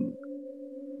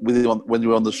with him when you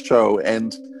were on the show.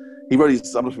 And he wrote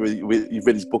his, I'm not sure if you've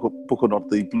read his book or not,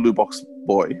 The Blue Box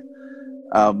Boy,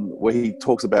 where he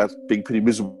talks about being pretty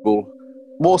miserable,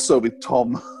 more so with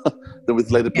Tom than with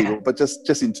later people, but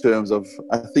just in terms of,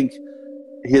 I think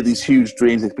he had these huge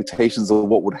dreams, expectations of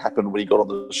what would happen when he got on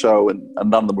the show, and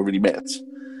none of them were really met.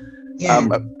 Yeah.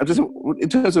 Just in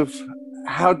terms of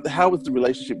how was the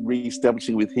relationship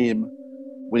re-establishing with him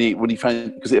when he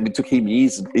found, because it took him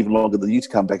years, even longer than you, to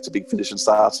come back to Big Finish and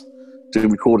start doing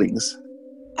recordings.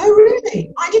 Oh,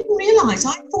 really? I didn't realise.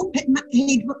 I thought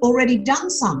he'd already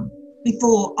done some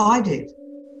before I did.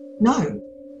 No.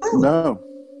 Oh. No.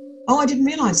 Oh, I didn't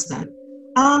realise that.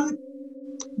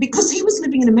 Because he was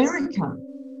living in America.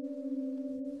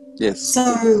 Yes.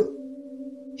 So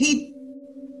he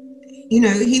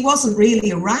wasn't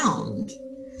really around.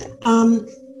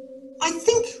 I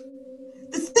think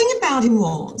the thing about him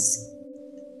was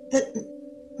that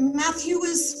Matthew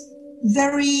was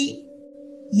very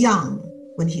young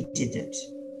when he did it,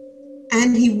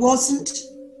 and he wasn't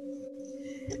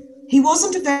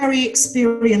a very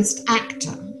experienced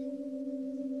actor,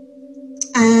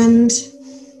 and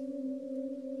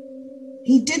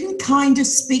he didn't kind of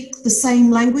speak the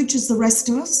same language as the rest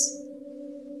of us.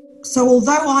 So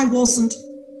although I wasn't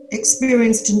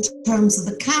experienced in terms of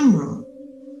the camera,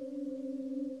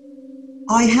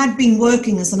 I had been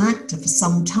working as an actor for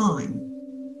some time.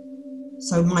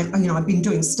 So I've been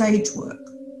doing stage work.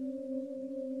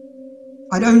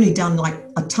 I'd only done like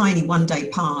a tiny one-day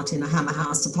part in a Hammer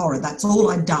House of Horror. That's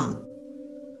all I'd done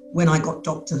when I got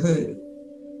Doctor Who.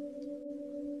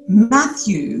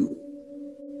 Matthew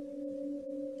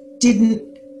didn't,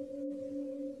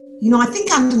 I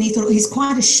think underneath it, he's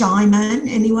quite a shy man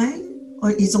anyway.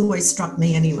 Or he's always struck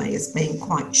me anyway as being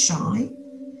quite shy.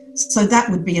 So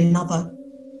that would be another,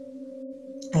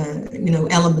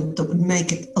 element that would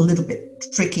make it a little bit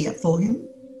trickier for him.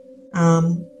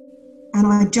 And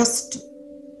I just,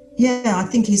 I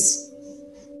think he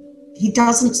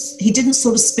didn't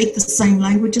sort of speak the same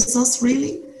language as us,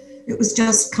 really. It was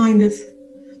just kind of,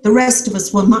 the rest of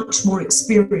us were much more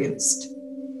experienced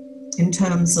in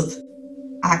terms of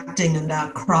acting and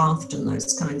our craft and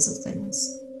those kinds of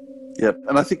things. Yeah,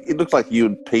 and I think it looked like you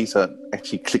and Peter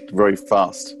actually clicked very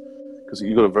fast because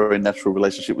you've got a very natural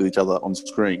relationship with each other on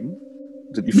screen.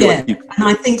 Did you feel like you... and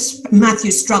I think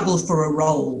Matthew struggled for a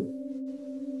role.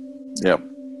 Yeah.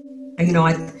 I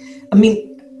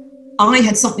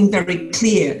had something very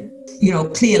clear,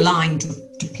 clear line to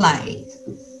play.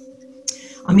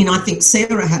 I think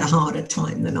Sarah had a harder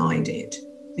time than I did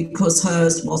because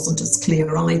hers wasn't as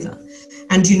clear either.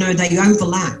 And, they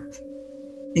overlap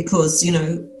because,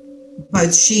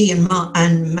 both she and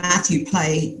Matthew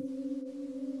play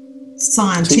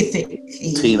scientific...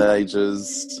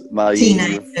 Teenagers,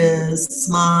 naive.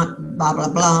 Smart, blah, blah,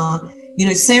 blah.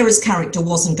 Sarah's character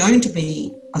wasn't going to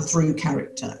be a through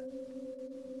character.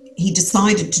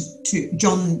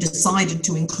 John decided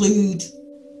to include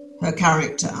her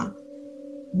character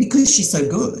because she's so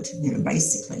good,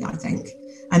 basically, I think.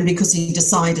 And because he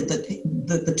decided that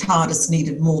the TARDIS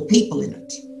needed more people in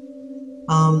it.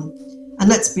 And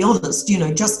let's be honest,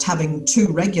 just having 2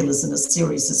 regulars in a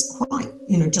series is quite,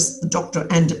 just the Doctor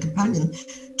and a companion.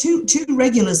 Two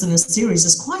regulars in a series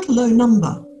is quite a low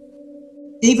number,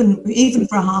 even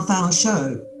for a half-hour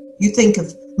show. You think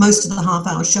of most of the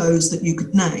half-hour shows that you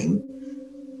could name.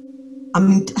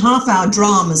 Half-hour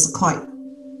dramas are quite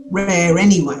rare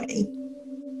anyway,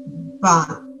 but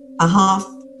a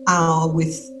half-hour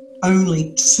with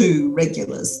only 2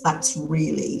 regulars, that's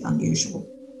really unusual.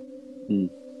 Mm.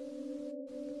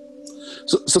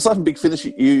 So aside from Big Finish,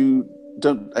 you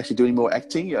don't actually do any more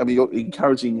acting? You're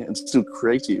encouraging and still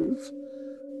creative.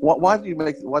 Why did you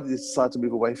decide to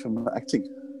move away from acting?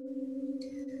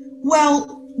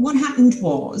 Well, what happened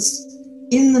was,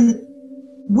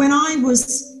 when I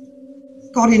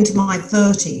got into my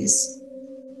 30s,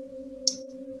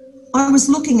 I was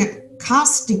looking at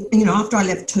casting, after I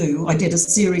left 2, I did a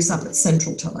series up at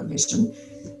Central Television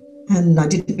and I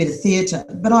did a bit of theatre,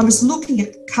 but I was looking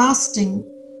at casting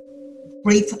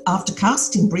brief after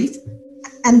casting brief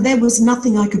and there was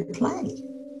nothing I could play.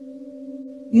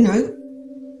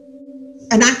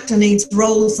 An actor needs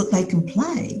roles that they can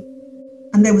play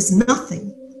and there was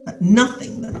nothing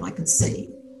that I could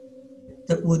see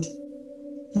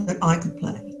that I could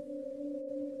play.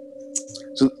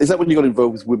 So is that when you got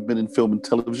involved with women in film and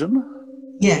television?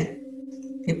 Yeah,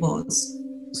 it was.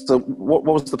 So what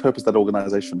was the purpose of that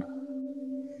organisation?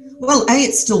 Well,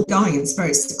 it's still going. It's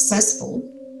very successful.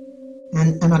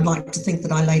 And I'd like to think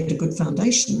that I laid a good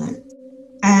foundation there.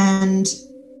 And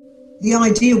the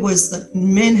idea was that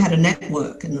men had a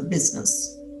network in the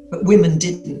business, but women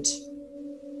didn't.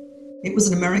 It was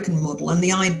an American model. And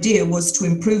the idea was to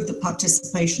improve the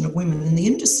participation of women in the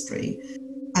industry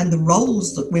and the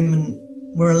roles that women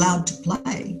were allowed to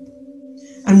play.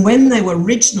 And when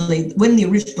the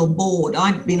original board,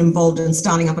 I'd been involved in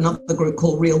starting up another group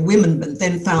called Real Women, but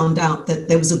then found out that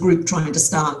there was a group trying to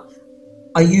start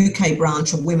a UK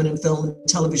branch of Women in Film and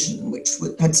Television, which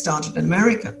had started in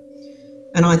America.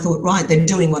 And I thought, right, they're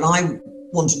doing what I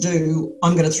want to do.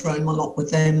 I'm going to throw in my lot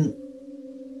with them.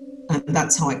 And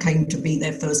that's how I came to be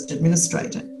their first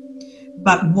administrator.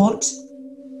 But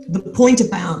the point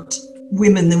about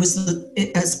women, there was,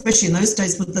 especially in those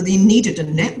days, was that they needed a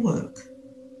network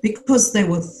because there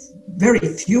were very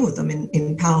few of them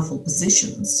in powerful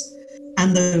positions.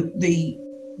 And the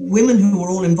women who were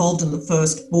all involved in the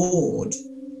first board,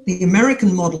 the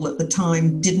American model at the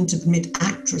time didn't admit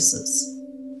actresses.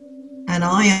 And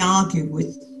I argued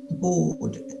with the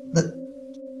board that,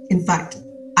 in fact,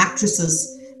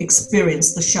 actresses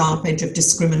experience the sharp edge of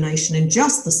discrimination in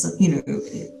justice,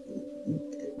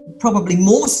 probably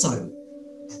more so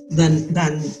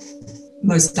than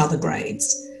most other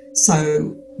grades.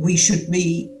 So we should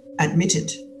be admitted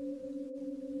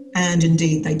And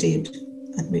indeed, they did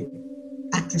admit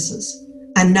actresses.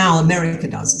 And now America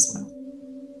does as well.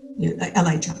 You know, the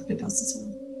LA chapter does as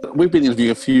well. We've been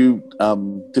interviewing a few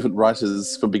different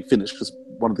writers from Big Finish, because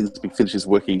one of the things Big Finish is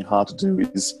working hard to do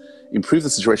is improve the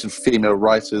situation for female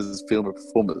writers, female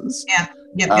performers.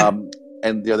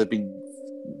 And they've been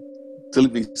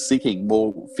deliberately seeking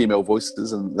more female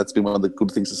voices, and that's been one of the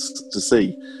good things to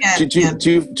see.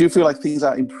 Do you feel like things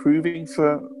are improving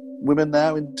for women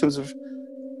now in terms of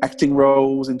acting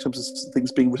roles, in terms of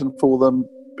things being written for them,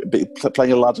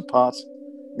 playing a larger part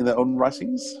in their own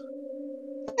writings?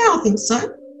 Yeah, I think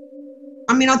so.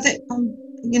 I mean, I think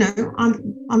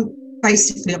I'm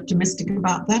basically optimistic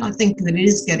about that. I think that it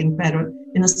is getting better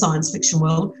in the science fiction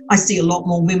world. I see a lot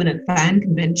more women at fan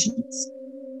conventions.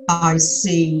 I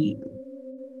see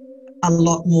a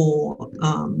lot more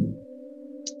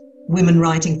women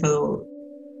writing for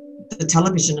the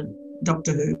television,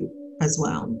 Doctor Who as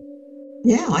well.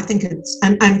 Yeah, I think it's,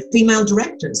 and female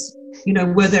directors. You know,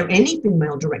 were there any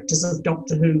female directors of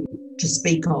Doctor Who to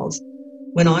speak of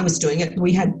when I was doing it?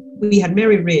 We had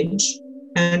Mary Ridge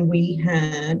and we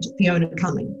had Fiona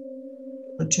Cumming,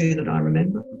 the two that I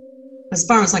remember. As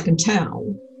far as I can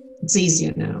tell, it's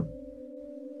easier now.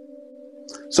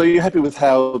 So you're happy with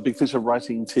how Big Fish are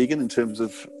writing Tegan in terms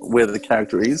of where the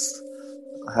character is?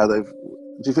 How do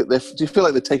you feel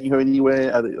like they're taking her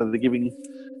anywhere? Are they giving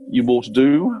you more to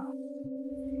do?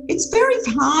 It's very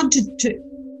hard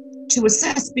to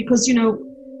assess because, you know,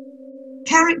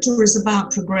 character is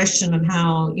about progression and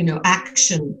how, you know,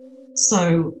 action.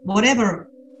 So whatever,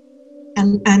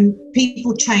 and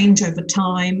people change over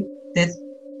time.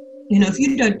 You know, if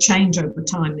you don't change over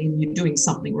time, then you're doing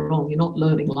something wrong. You're not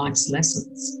learning life's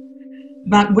lessons.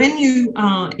 But when you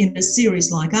are in a series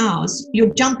like ours,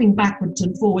 you're jumping backwards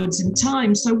and forwards in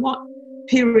time. So what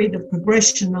period of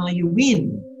progression are you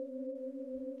in?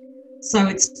 So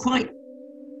it's quite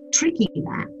tricky,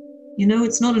 that. You know,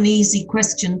 it's not an easy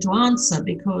question to answer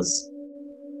because,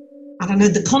 I don't know,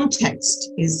 the context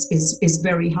is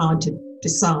very hard to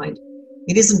decide.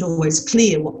 It isn't always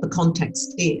clear what the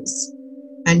context is.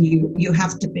 And you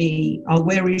have to be,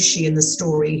 where is she in the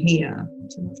story here?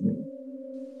 Do you know what I mean?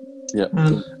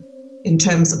 Yeah. In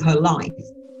terms of her life.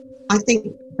 I think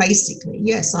basically,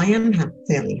 yes, I am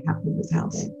fairly happy with how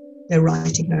they're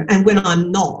writing her. And when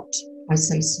I'm not, I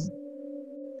say so.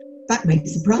 That may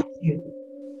surprise you.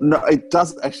 No, it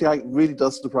does. Actually, it really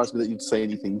does surprise me that you'd say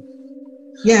anything.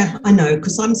 Yeah, I know,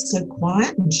 because I'm so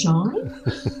quiet and shy.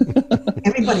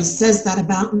 Everybody says that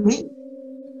about me.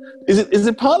 Is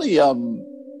it partly? I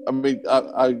mean,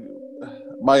 I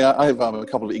have a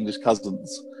couple of English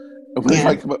cousins, and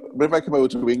whenever I come over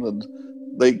to England,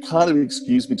 they kind of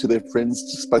excuse me to their friends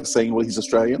just by saying, "Well, he's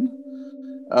Australian."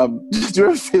 Do you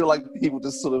ever feel like people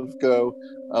just sort of go,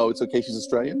 "Oh, it's okay, she's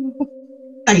Australian"?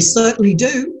 They certainly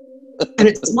do. And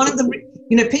it's one of the,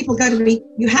 you know, people go to me,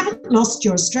 "You haven't lost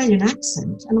your Australian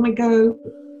accent." And I go,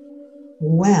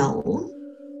 well,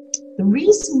 the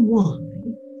reason why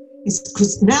is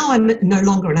because now I'm no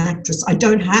longer an actress. I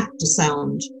don't have to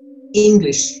sound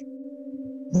English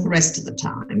the rest of the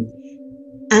time.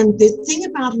 And the thing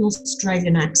about an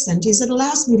Australian accent is it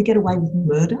allows me to get away with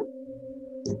murder.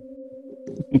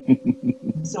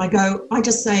 So I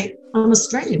just say, "I'm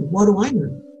Australian. What do I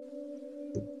know?"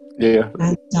 Yeah.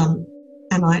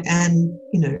 And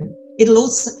you know, it'll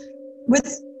also,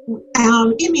 with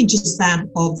our image is that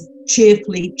of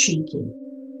cheerfully cheeky.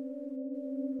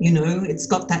 You know, it's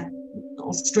got that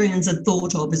Australians are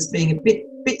thought of as being a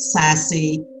bit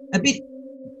sassy, a bit,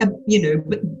 you know,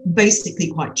 but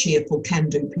basically quite cheerful,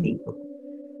 can-do people.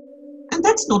 And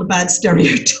that's not a bad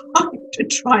stereotype to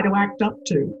try to act up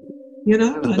to, you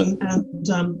know,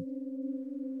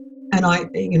 and I,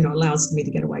 you know, allows me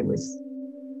to get away with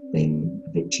being a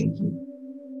bit cheeky,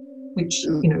 which,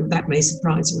 you know, that may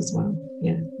surprise you as well.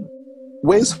 Yeah.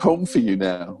 Where's home for you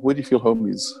now? Where do you feel home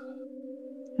is?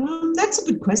 That's a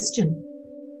good question.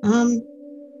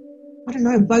 I don't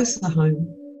know, both are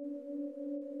home.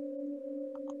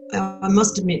 I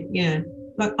must admit, yeah,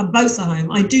 but both are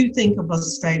home. I do think of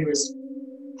Australia as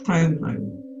home.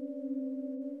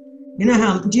 You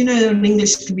know do you know an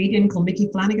English comedian called Mickey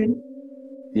Flanagan?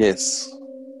 Yes.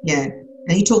 Yeah.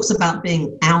 And he talks about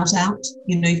being out.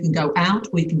 You know, you can go out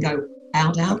or you can go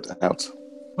out. Out.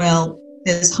 Well,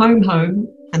 there's home,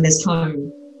 and there's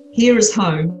home. Here is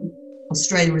home.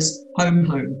 Australia is home.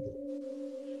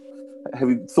 Have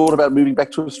you thought about moving back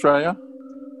to Australia?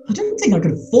 I don't think I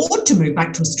could afford to move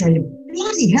back to Australia.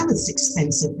 Bloody hell, it's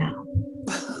expensive now.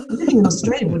 Living in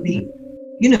Australia would be,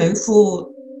 you know,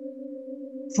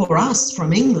 for us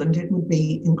from England, it would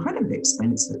be incredibly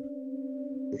expensive.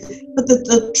 But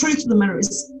the truth of the matter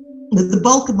is, The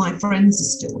bulk of my friends are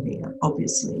still here,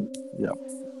 obviously. Yeah.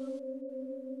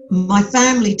 My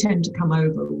family tend to come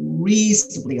over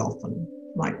reasonably often,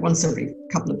 like once every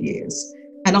couple of years.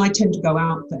 And I tend to go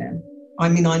out there. I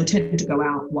tend to go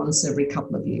out once every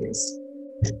couple of years.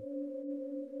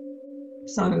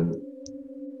 So,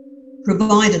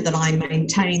 provided that I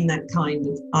maintain that kind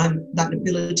of, that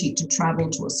ability to travel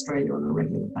to Australia on a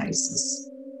regular basis.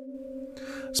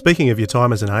 Speaking of your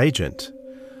time as an agent,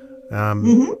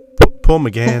 Mm-hmm. Paul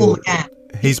McGann,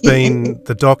 he's been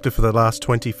the Doctor for the last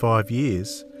 25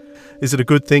 years. Is it a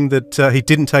good thing that he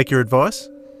didn't take your advice?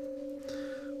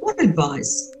 What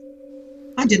advice?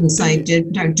 I didn't say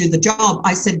don't do the job.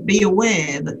 I said be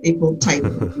aware that it will take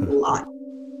your life.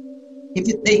 If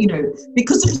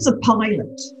because it's a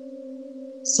pilot,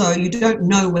 so you don't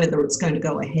know whether it's going to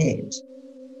go ahead.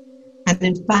 And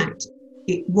in fact,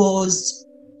 it was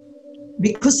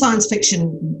because science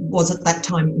fiction was at that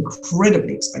time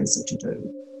incredibly expensive to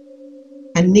do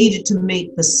and needed to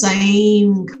meet the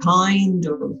same kind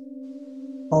of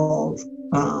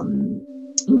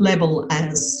level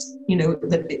as,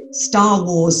 that Star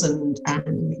Wars and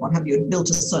what have you had built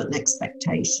a certain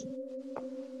expectation.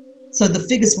 So the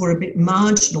figures were a bit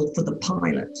marginal for the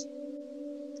pilot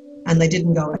and they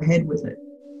didn't go ahead with it.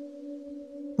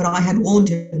 But I had warned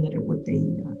him that it would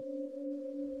be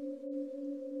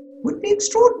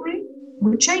extraordinary,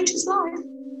 would change his life.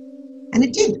 And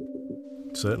it did.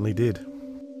 Certainly did.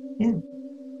 Yeah.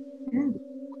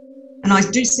 And I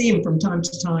do see him from time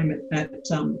to time at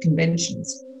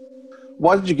conventions.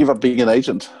 Why did you give up being an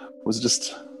agent? Was it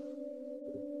just...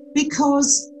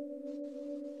 Because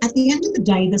at the end of the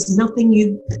day, there's nothing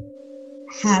you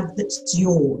have that's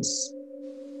yours.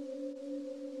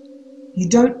 You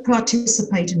don't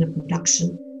participate in a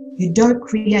production. You don't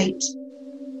create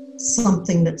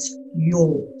something that's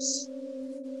yours.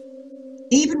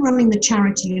 Even running the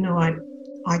charity,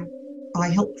 I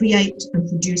help create and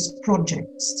produce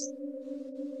projects.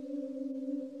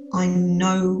 And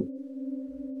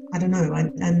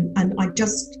I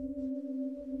just,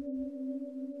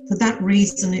 for that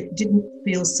reason, it didn't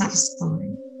feel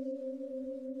satisfying.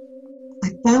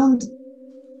 I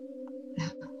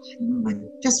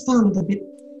just found it a bit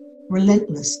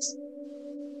relentless.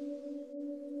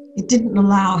 It didn't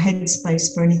allow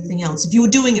headspace for anything else. If you were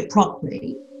doing it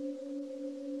properly,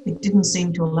 it didn't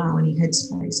seem to allow any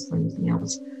headspace for anything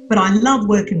else. But I love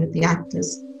working with the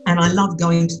actors, and I love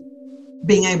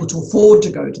being able to afford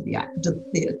to go to the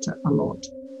theatre a lot.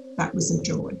 That was a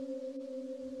joy.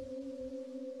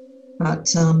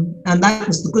 But and that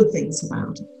was the good things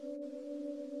about it.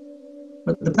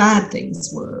 But the bad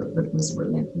things were that it was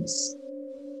relentless.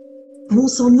 And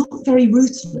also I'm not very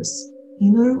ruthless,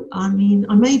 people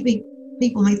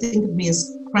may think of me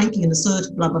as cranky and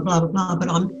assertive, blah, blah, blah, blah, blah, but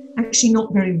I'm actually not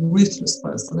a very ruthless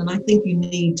person. And I think you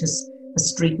need just a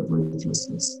streak of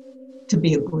ruthlessness to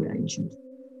be a good agent.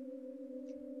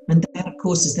 And that, of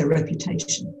course, is their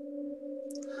reputation.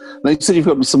 Now, you said you've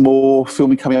got some more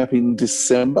filming coming up in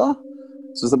December.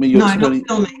 So does that mean you're not filming.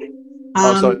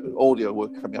 Audio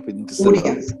work coming up in December.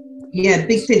 Audio. Yeah,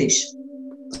 Big Finish.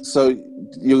 So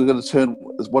you're going to turn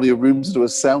one of your rooms into a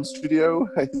sound studio?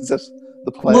 Is that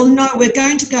the plan? Well, no, we're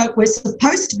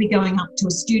supposed to be going up to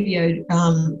a studio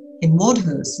in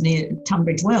Wadhurst near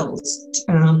Tunbridge Wells.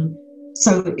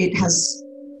 So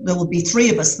there will be three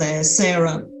of us there,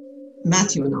 Sarah,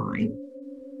 Matthew and I.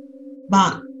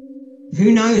 But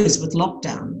who knows with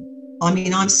lockdown?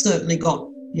 I've certainly got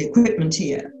the equipment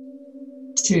here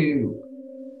to,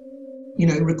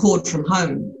 record from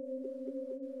home.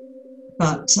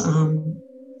 But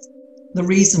the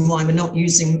reason why we're not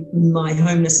using my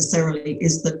home necessarily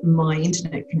is that my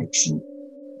internet connection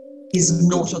is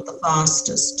not at the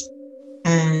fastest,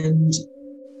 and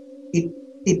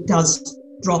it does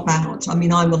drop out. I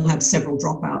will have several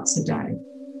dropouts a day.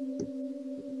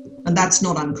 And that's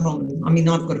not uncommon.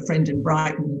 I've got a friend in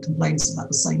Brighton who complains about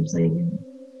the same thing.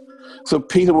 So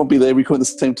Peter won't be there recording at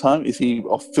the same time? Is he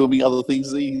off filming other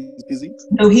things? He's busy?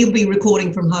 No, he'll be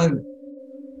recording from home.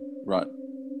 Right.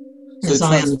 As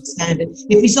I understand it.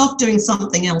 If he's off doing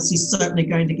something else, he's certainly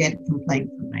going to get a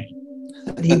complaint from me.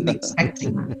 But he'll be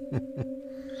expecting that.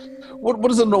 What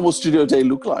does a normal studio day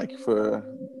look like for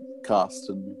cast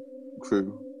and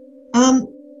crew?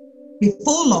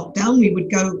 Before lockdown, we'd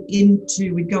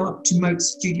go up to Moat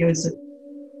Studios,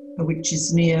 which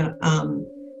is near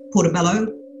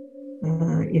Portobello,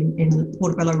 in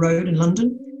Portobello Road in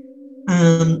London,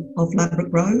 off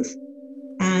Ladbroke Grove,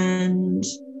 and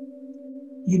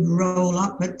you'd roll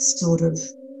up at sort of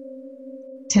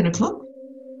 10 o'clock.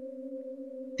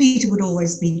 Peter would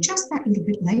always be just that little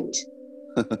bit late,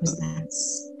 because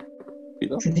that's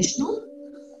traditional.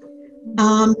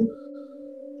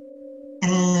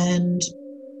 And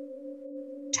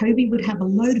Toby would have a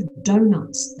load of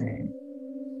donuts there.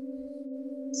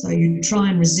 So you'd try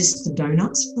and resist the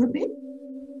donuts for a bit.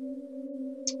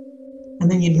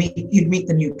 And then you'd meet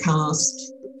the new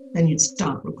cast. Then you'd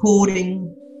start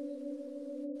recording.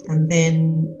 And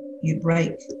then you'd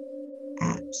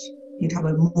have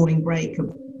a morning break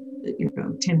of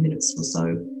 10 minutes or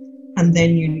so. And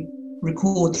then you'd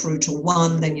record through till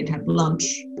 1, then you'd have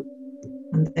lunch.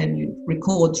 And then you'd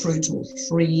record through till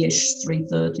 3-ish,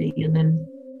 3:30, and then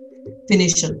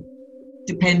finish at,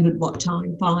 depended what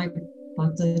time,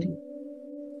 5:30.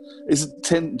 Is it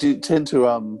do you tend to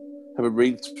have a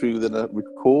read through then a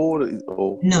record,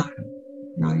 or no?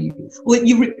 You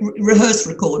rehearse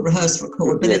record,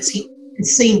 but yes.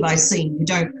 it's scene by scene. You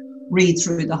don't read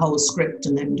through the whole script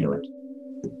and then do it.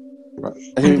 Right.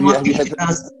 And what Peter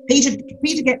does, Peter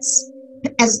gets,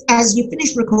 as you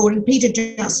finish recording, Peter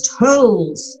just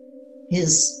hurls the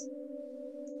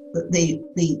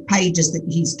pages that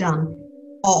he's done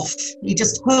off. He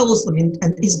just hurls them in,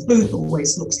 and his booth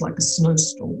always looks like a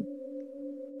snowstorm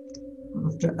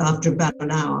after about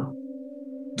an hour.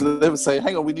 Do they ever say,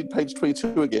 hang on, we need page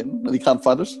 22 again, and he can't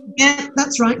find it? Yeah,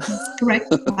 that's right. Correct.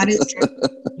 That is true.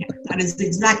 Yeah, that is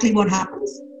exactly what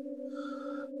happens.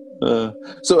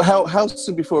 So how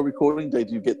soon before a recording day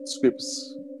do you get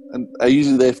scripts? And are you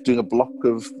usually there doing a block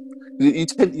of... You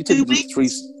tend to do 2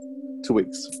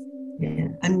 weeks. Yeah,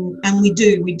 and we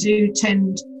do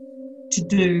tend to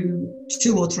do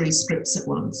 2 or 3 scripts at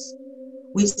once.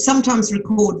 We sometimes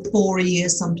record 4 a year,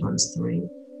 sometimes 3.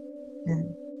 Yeah.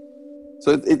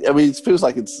 So it feels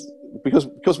like it's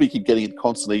because we keep getting it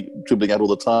constantly dribbling out all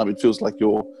the time. It feels like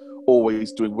you're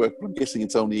always doing work. But I'm guessing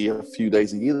it's only a few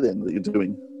days a year then that you're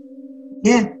doing.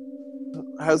 Yeah.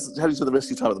 How do you spend the rest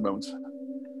of your time at the moment?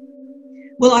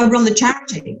 Well, I run the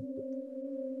charity.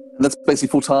 And that's basically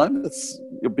full time. That's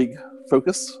your big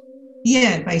focus.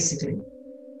 Yeah, basically.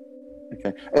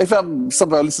 Okay. If some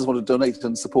of our listeners want to donate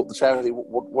and support the charity,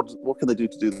 what can they do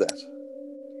to do that?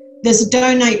 There's a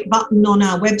donate button on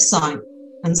our website,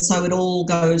 and so it all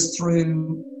goes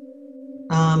through,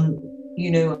 a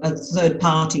third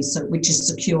party, which is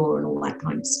secure and all that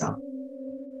kind of stuff.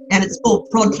 And it's called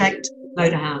Project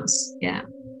MotorHouse, yeah.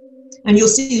 And you'll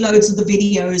see loads of the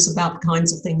videos about the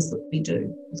kinds of things that we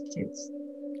do with kids.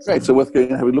 Great, so worth going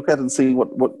and having a look at and seeing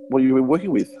what you've been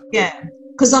working with. Yeah,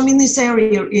 because this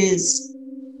area is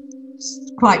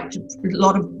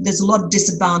there's a lot of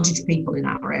disadvantaged people in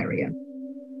our area.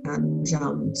 And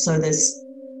so there's,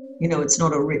 it's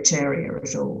not a rich area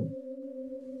at all.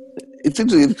 It's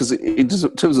interesting because in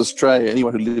terms of Australia,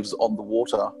 anyone who lives on the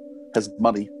water has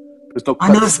money. It's not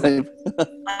quite the same. I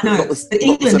know, but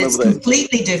England is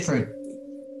completely different.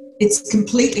 It's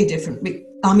completely different.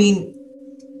 I mean,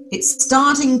 it's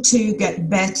starting to get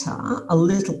better, a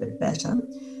little bit better.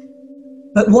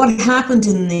 But what happened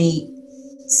in the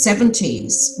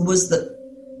 70s was that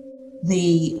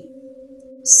the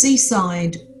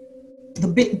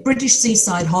British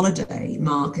seaside holiday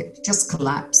market just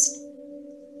collapsed.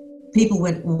 People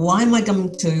went, why am I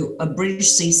going to a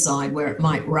British seaside where it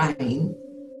might rain,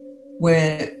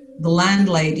 where the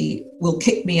landlady will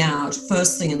kick me out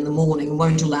first thing in the morning and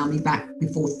won't allow me back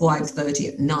before 5:30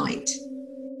 at night,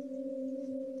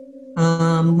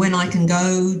 when I can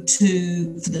go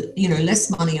to, for the less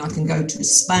money, I can go to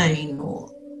Spain or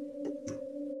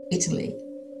Italy.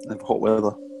 And hot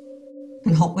weather.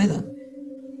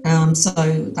 So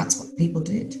that's what people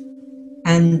did.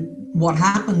 And what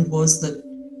happened was that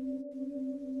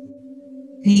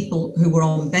people who were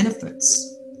on benefits,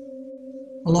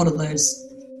 a lot of those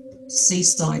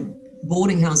seaside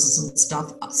boarding houses and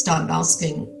stuff started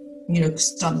asking,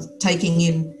 started taking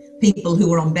in people who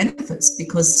were on benefits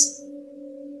because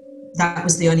that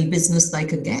was the only business they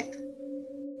could get.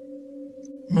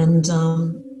 And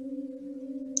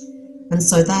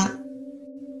so that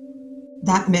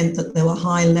meant that there were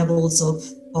high levels of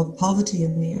poverty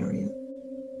in the area.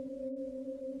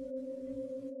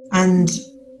 And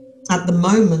at the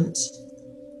moment,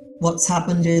 what's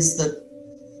happened is that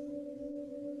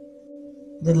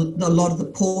a lot of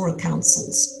the poorer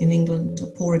councils in England, the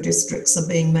poorer districts, are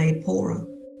being made poorer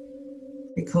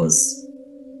because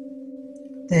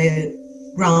their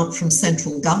grant from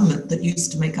central government that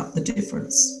used to make up the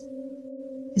difference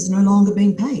is no longer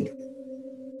being paid.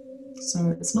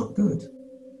 So it's not good.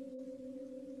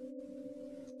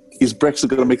 Is Brexit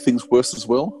going to make things worse as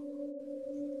well?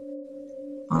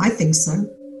 I think so.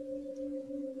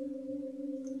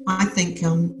 I think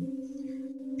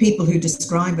people who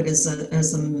describe it as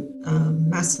a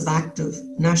massive act of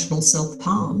national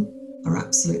self-harm are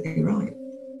absolutely right.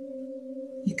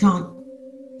 You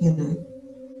you know.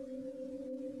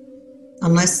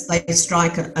 Unless they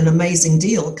strike an amazing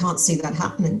deal, can't see that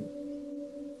happening.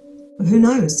 But who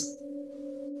knows?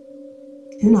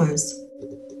 Who knows?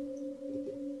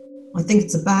 I think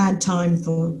it's a bad time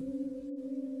for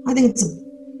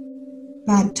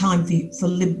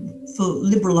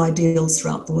liberal ideals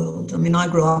throughout the world. I mean, I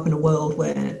grew up in a world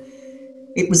where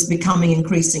it was becoming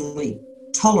increasingly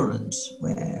tolerant,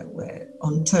 where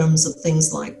on terms of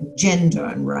things like gender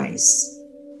and race.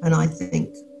 And I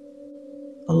think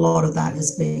a lot of that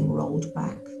is being rolled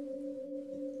back.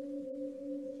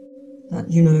 That,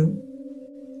 you know,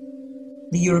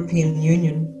 the European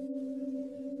Union,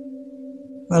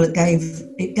 well, it gave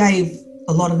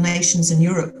a lot of nations in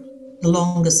Europe the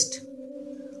longest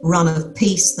run of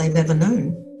peace they've ever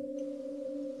known.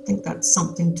 I think that's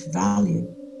something to value.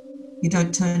 You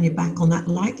don't turn your back on that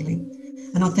lightly.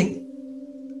 And I think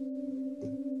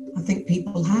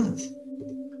people have.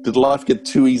 Did life get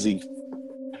too easy?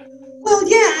 Well,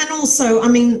 yeah, and also, I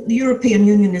mean, the European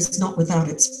Union is not without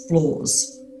its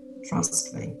flaws.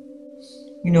 Trust me.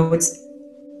 You know, it's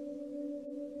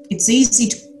easy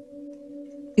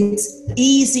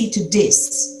to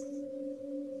diss,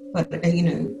 but you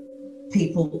know,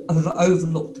 people have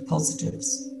overlooked the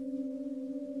positives.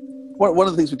 One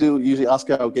of the things we do usually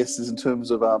ask our guests is in terms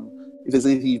of if there's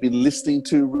anything you've been listening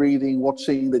to, reading,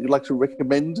 watching that you'd like to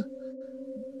recommend.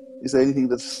 Is there anything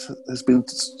that has been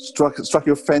struck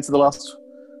your fancy in the last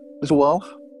little while?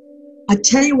 I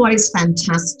tell you what is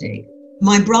fantastic.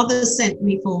 My brother sent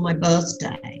me for my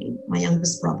birthday, my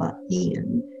youngest brother,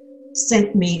 Ian,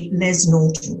 sent me Les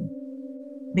Norton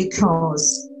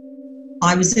because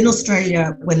I was in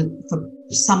Australia for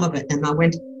some of it, and I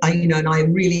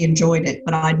really enjoyed it,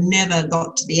 but I never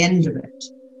got to the end of it.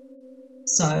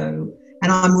 So,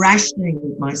 and I'm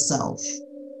rationing myself.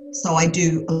 So I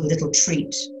do a little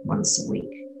treat once a week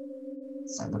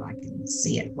so that I can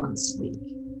see it once a week.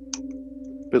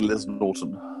 Bit of Les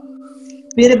Norton.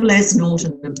 Bit of Les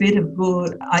Norton, a bit of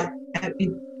good. I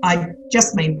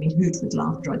just made me hoot with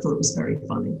laughter. I thought it was very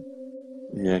funny.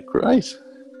 Yeah, great.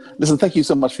 Listen, thank you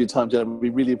so much for your time, Jenna. We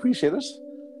really appreciate it.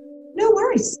 No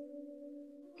worries.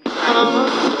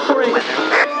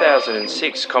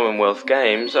 2006 Commonwealth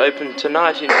Games open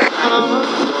tonight in...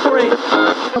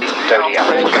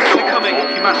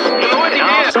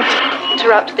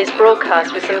 Interrupt this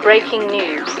broadcast with some breaking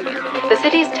news. The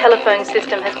city's telephone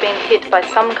system has been hit by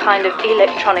some kind of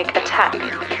electronic attack.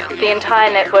 The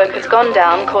entire network has gone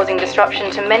down, causing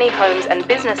disruption to many homes and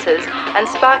businesses and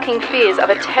sparking fears of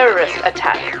a terrorist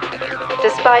attack.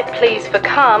 Despite pleas for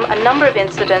calm, a number of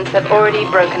incidents have already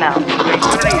broken out.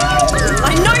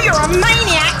 I know you're a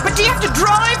maniac, but do you have to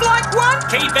drive like one?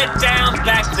 Keep it down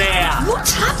back there.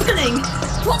 What's happening?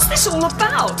 What's this all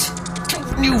about?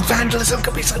 New vandalism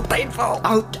could be so painful.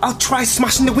 I'll try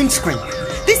smashing the windscreen.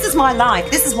 This is my life.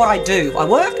 This is what I do. I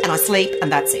work and I sleep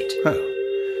and that's it. Oh.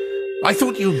 I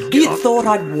thought You thought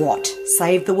I'd what?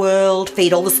 Save the world,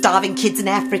 feed all the starving kids in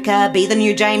Africa, be the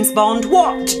new James Bond,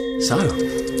 what? So,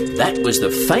 that was the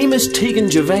famous Tegan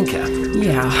Jovanka.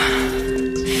 Yeah.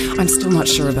 I'm still not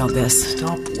sure about this.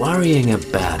 Stop worrying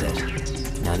about it.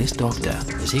 Now, this doctor,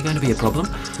 is he going to be a problem?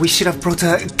 We should have brought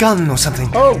a gun or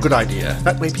something. Oh, good idea.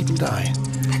 That way people die.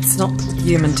 That's not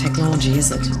human technology,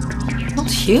 is it?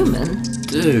 Not human?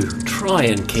 Do try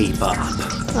and keep up.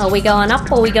 Are we going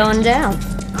up or are we going down?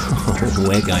 Oh,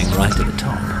 we're going right to the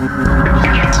top.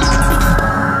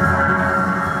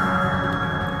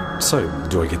 So,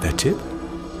 do I get that tip?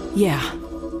 Yeah.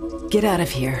 Get out of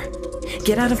here.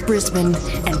 Get out of Brisbane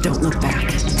and don't look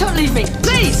back. Don't leave me,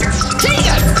 please!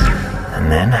 Tegan! And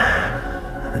then,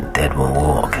 the dead will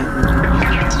walk.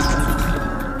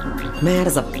 Mad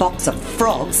as a box of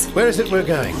frogs. Where is it we're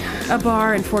going? A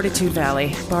bar in Fortitude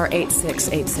Valley. Bar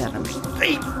 8687.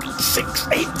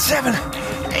 8687!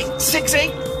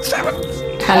 8687!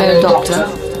 Hello, Doctor.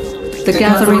 The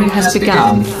gathering has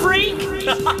begun. Freak!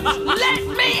 Let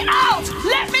me out!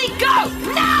 Let me go!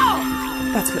 Now!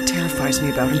 That's what terrifies me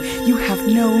about him. You have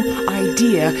no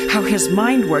idea how his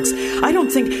mind works. I don't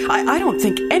think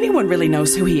anyone really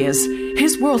knows who he is.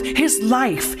 His world, his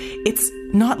life. It's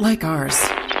not like ours.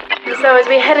 So as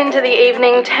we head into the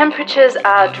evening, temperatures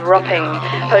are dropping.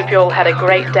 Hope you all had a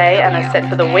great day and are set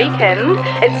for the weekend.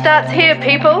 It starts here,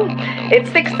 people. It's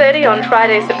 6:30 on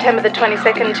Friday, September the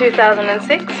 22nd,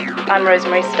 2006. I'm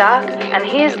Rosemary Stark, and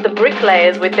here's the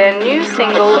Bricklayers with their new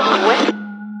single, West.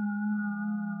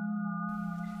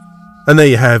 And there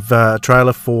you have a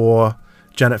trailer for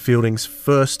Janet Fielding's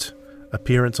first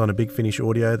appearance on a Big Finish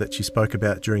audio that she spoke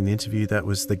about during the interview. That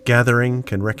was The Gathering.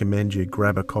 Can recommend you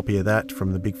grab a copy of that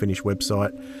from the Big Finish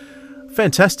website.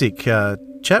 Fantastic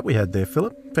chat we had there,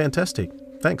 Philip. Fantastic.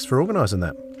 Thanks for organising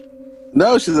that.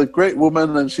 No, she's a great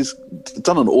woman, and she's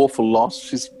done an awful lot.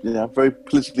 She's very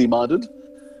politically minded.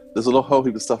 There's a whole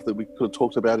heap of stuff that we could have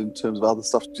talked about in terms of other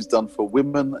stuff she's done for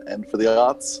women and for the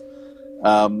arts.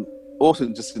 Also,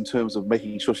 just in terms of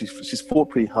making sure she's fought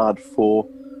pretty hard for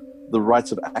the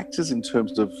rights of actors in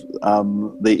terms of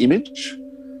their image,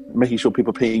 making sure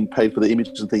people are being paid for their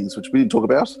images and things, which we didn't talk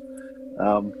about.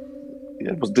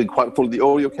 It didn't quite fall in the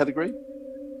audio category,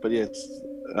 but yes,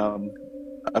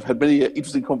 I've had many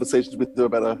interesting conversations with her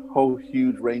about a whole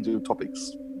huge range of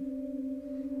topics.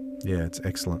 Yeah, it's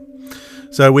excellent.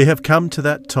 So we have come to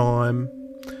that time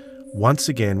once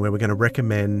again where we're going to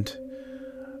recommend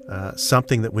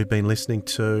something that we've been listening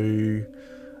to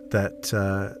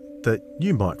that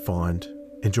you might find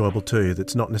enjoyable too.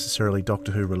 That's not necessarily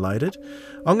Doctor Who related.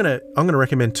 I'm going to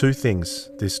recommend two things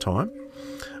this time.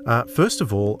 First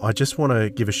of all, I just want to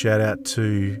give a shout out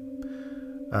to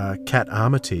Kat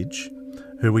Armitage,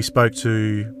 who we spoke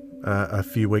to a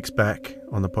few weeks back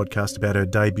on the podcast about her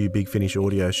debut Big Finish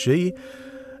audio. She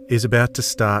is about to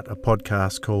start a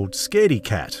podcast called Scaredy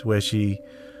Cat, where she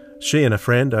and a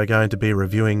friend are going to be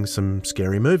reviewing some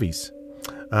scary movies.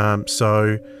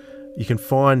 So you can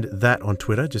find that on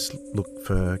Twitter. Just look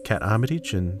for Kat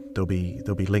Armitage, and there'll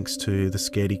be links to the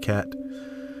Scaredy Cat.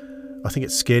 I think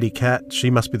it's Scaredy Cat. She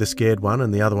must be the scared one,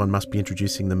 and the other one must be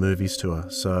introducing the movies to her.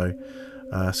 So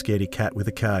Scaredy Cat with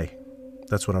a K.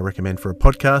 That's what I recommend for a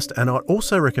podcast. And I'd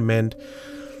also recommend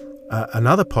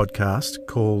another podcast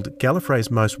called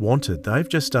Gallifrey's Most Wanted. They've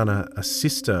just done a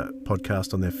sister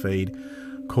podcast on their feed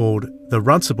called The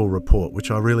Runcible Report,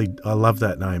 which I love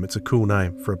that name. It's a cool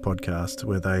name for a podcast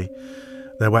where they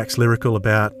wax lyrical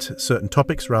about certain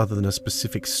topics rather than a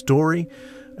specific story.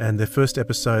 And their first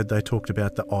episode, they talked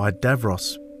about the I,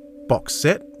 Davros box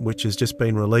set, which has just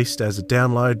been released as a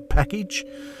download package.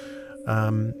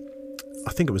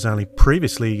 I think it was only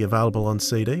previously available on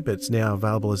CD, but it's now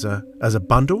available as a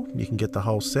bundle. You can get the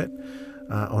whole set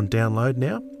on download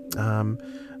now.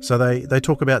 So they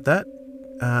talk about that.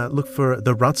 Look for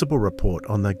the Runcible Report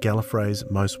on the Gallifrey's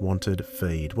Most Wanted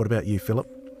feed. What about you, Philip?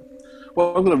 Well,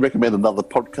 I'm going to recommend another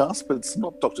podcast, but it's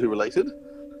not Doctor Who related.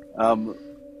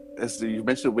 As you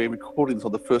mentioned, we're recording this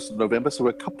on the 1st of November, so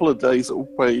we're a couple of days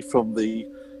away from the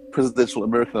presidential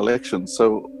American election.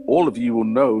 So all of you will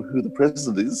know who the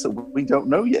president is, so we don't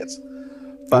know yet.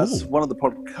 But one of the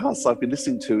podcasts I've been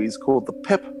listening to is called the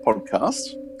PEP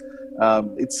podcast.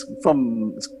 It's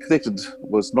connected,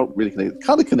 was not really connected,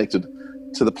 kind of connected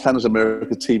to the Planet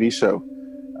America TV show.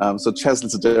 So Chaz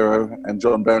Lizzadero and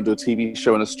John Barron do a TV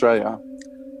show in Australia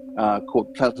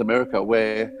called Planet America,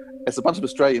 where as a bunch of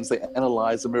Australians, they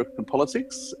analyse American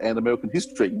politics and American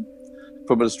history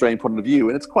from an Australian point of view.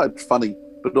 And it's quite funny,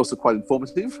 but also quite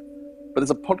informative. But there's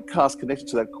a podcast connected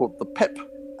to that called the PEP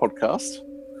podcast,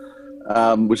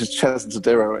 which is Chaz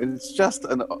Lizzadero. And it's just,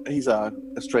 he's an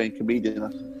Australian comedian,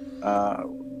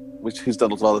 who's done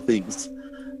lots of other things.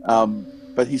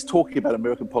 But he's talking about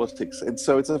American politics. And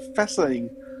so it's a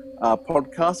fascinating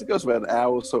podcast. It goes about an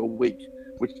hour or so a week,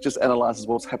 which just analyses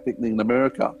what's happening in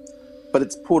America. But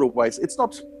it's poured away. It's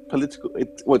not political.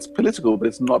 It's political, but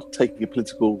it's not taking a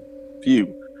political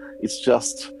view. It's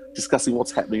just discussing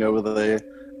what's happening over there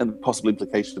and possible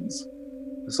implications.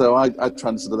 So I try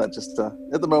and listen to that just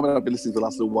at the moment. I've been listening for the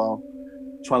last little while,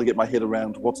 trying to get my head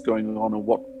around what's going on and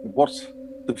what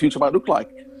the future might look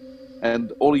like.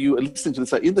 And all of you are listening to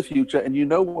this are in the future, and you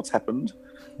know what's happened.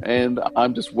 And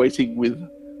I'm just waiting with,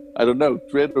 I don't know,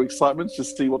 dread or excitement to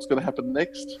see what's going to happen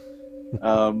next.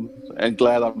 And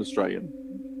glad I'm Australian.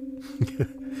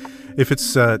 If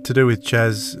it's to do with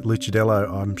Chaz Lizzadero,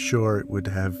 I'm sure it would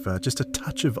have just a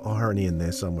touch of irony in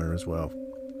there somewhere as well.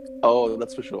 Oh,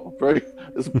 that's for sure.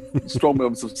 There's strong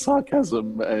moments of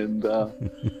sarcasm. And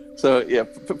so, yeah,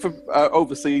 for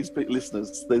overseas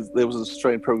listeners, there was an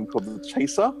Australian program called The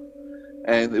Chaser.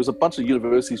 And it was a bunch of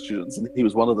university students, and he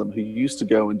was one of them, who used to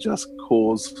go and just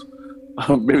cause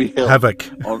havoc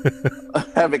on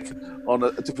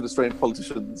different Australian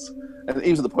politicians, and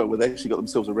even to the point where they actually got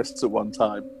themselves arrested at one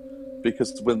time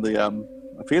because when the I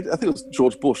think it was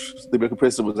George Bush, the American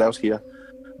president, was out here,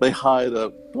 they hired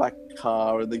a black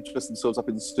car and they dressed themselves up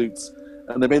in suits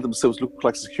and they made themselves look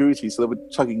like security, so they were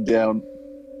chugging down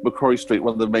Macquarie Street,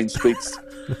 one of the main streets,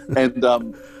 and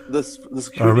the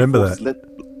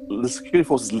security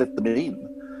forces let them in,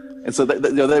 and so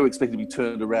they were expected to be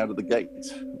turned around at the gate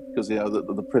because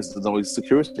the president's always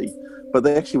security, but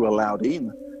they actually were allowed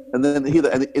in. And then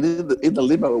in the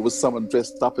limo was someone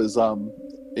dressed up as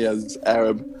this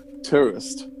Arab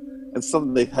terrorist, and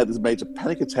suddenly they had this major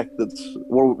panic attack that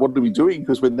what are we doing,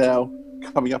 because we're now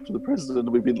coming up to the president and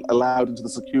we've been allowed into the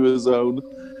secure zone,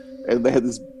 and they had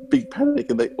this big panic,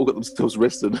 and they all got themselves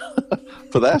arrested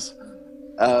for that.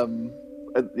 And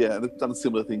they've done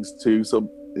similar things too. So,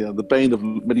 the bane of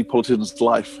many politicians'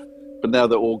 life. But now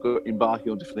they're all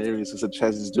embarking on different areas. As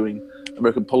Chaz is doing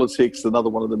American politics.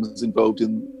 Another one of them is involved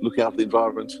in looking after the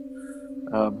environment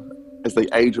as they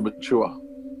age and mature.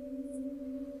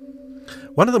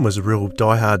 One of them was a real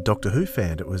diehard Doctor Who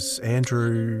fan. It was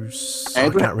Andrew. I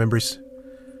can't remember his.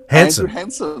 Hansen. Andrew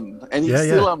Hansen, and he's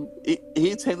still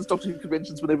he attends Doctor Who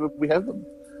conventions whenever we have them.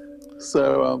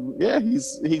 So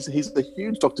he's a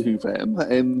huge Doctor Who fan,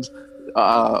 and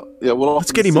we'll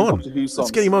let's get him on.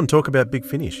 Let's get him on. Talk about Big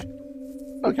Finish.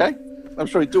 Okay, I'm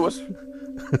sure he'd do it.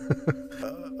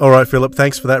 All right, Philip.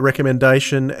 Thanks for that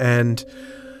recommendation, and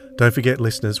don't forget,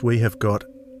 listeners, we have got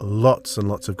lots and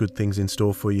lots of good things in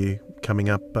store for you coming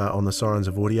up on the Sirens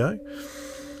of Audio.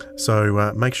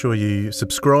 So make sure you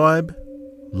subscribe,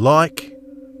 like,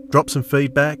 drop some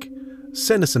feedback,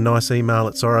 send us a nice email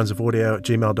at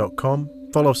sirensofaudio@gmail.com,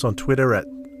 follow us on Twitter at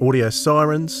Audio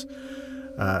Sirens,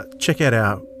 check out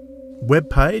our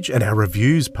webpage and our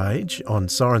reviews page on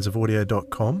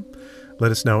sirensofaudio.com.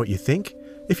 Let us know what you think.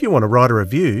 If you want to write a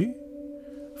review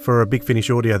for a Big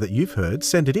Finish audio that you've heard,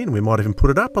 send it in. We might even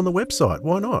put it up on the website.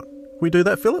 Why not? We do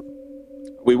that, Philip?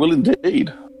 We will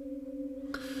indeed.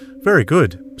 Very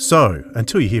good. So,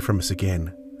 until you hear from us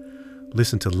again,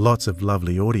 listen to lots of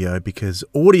lovely audio, because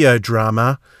audio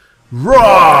drama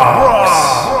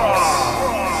rocks!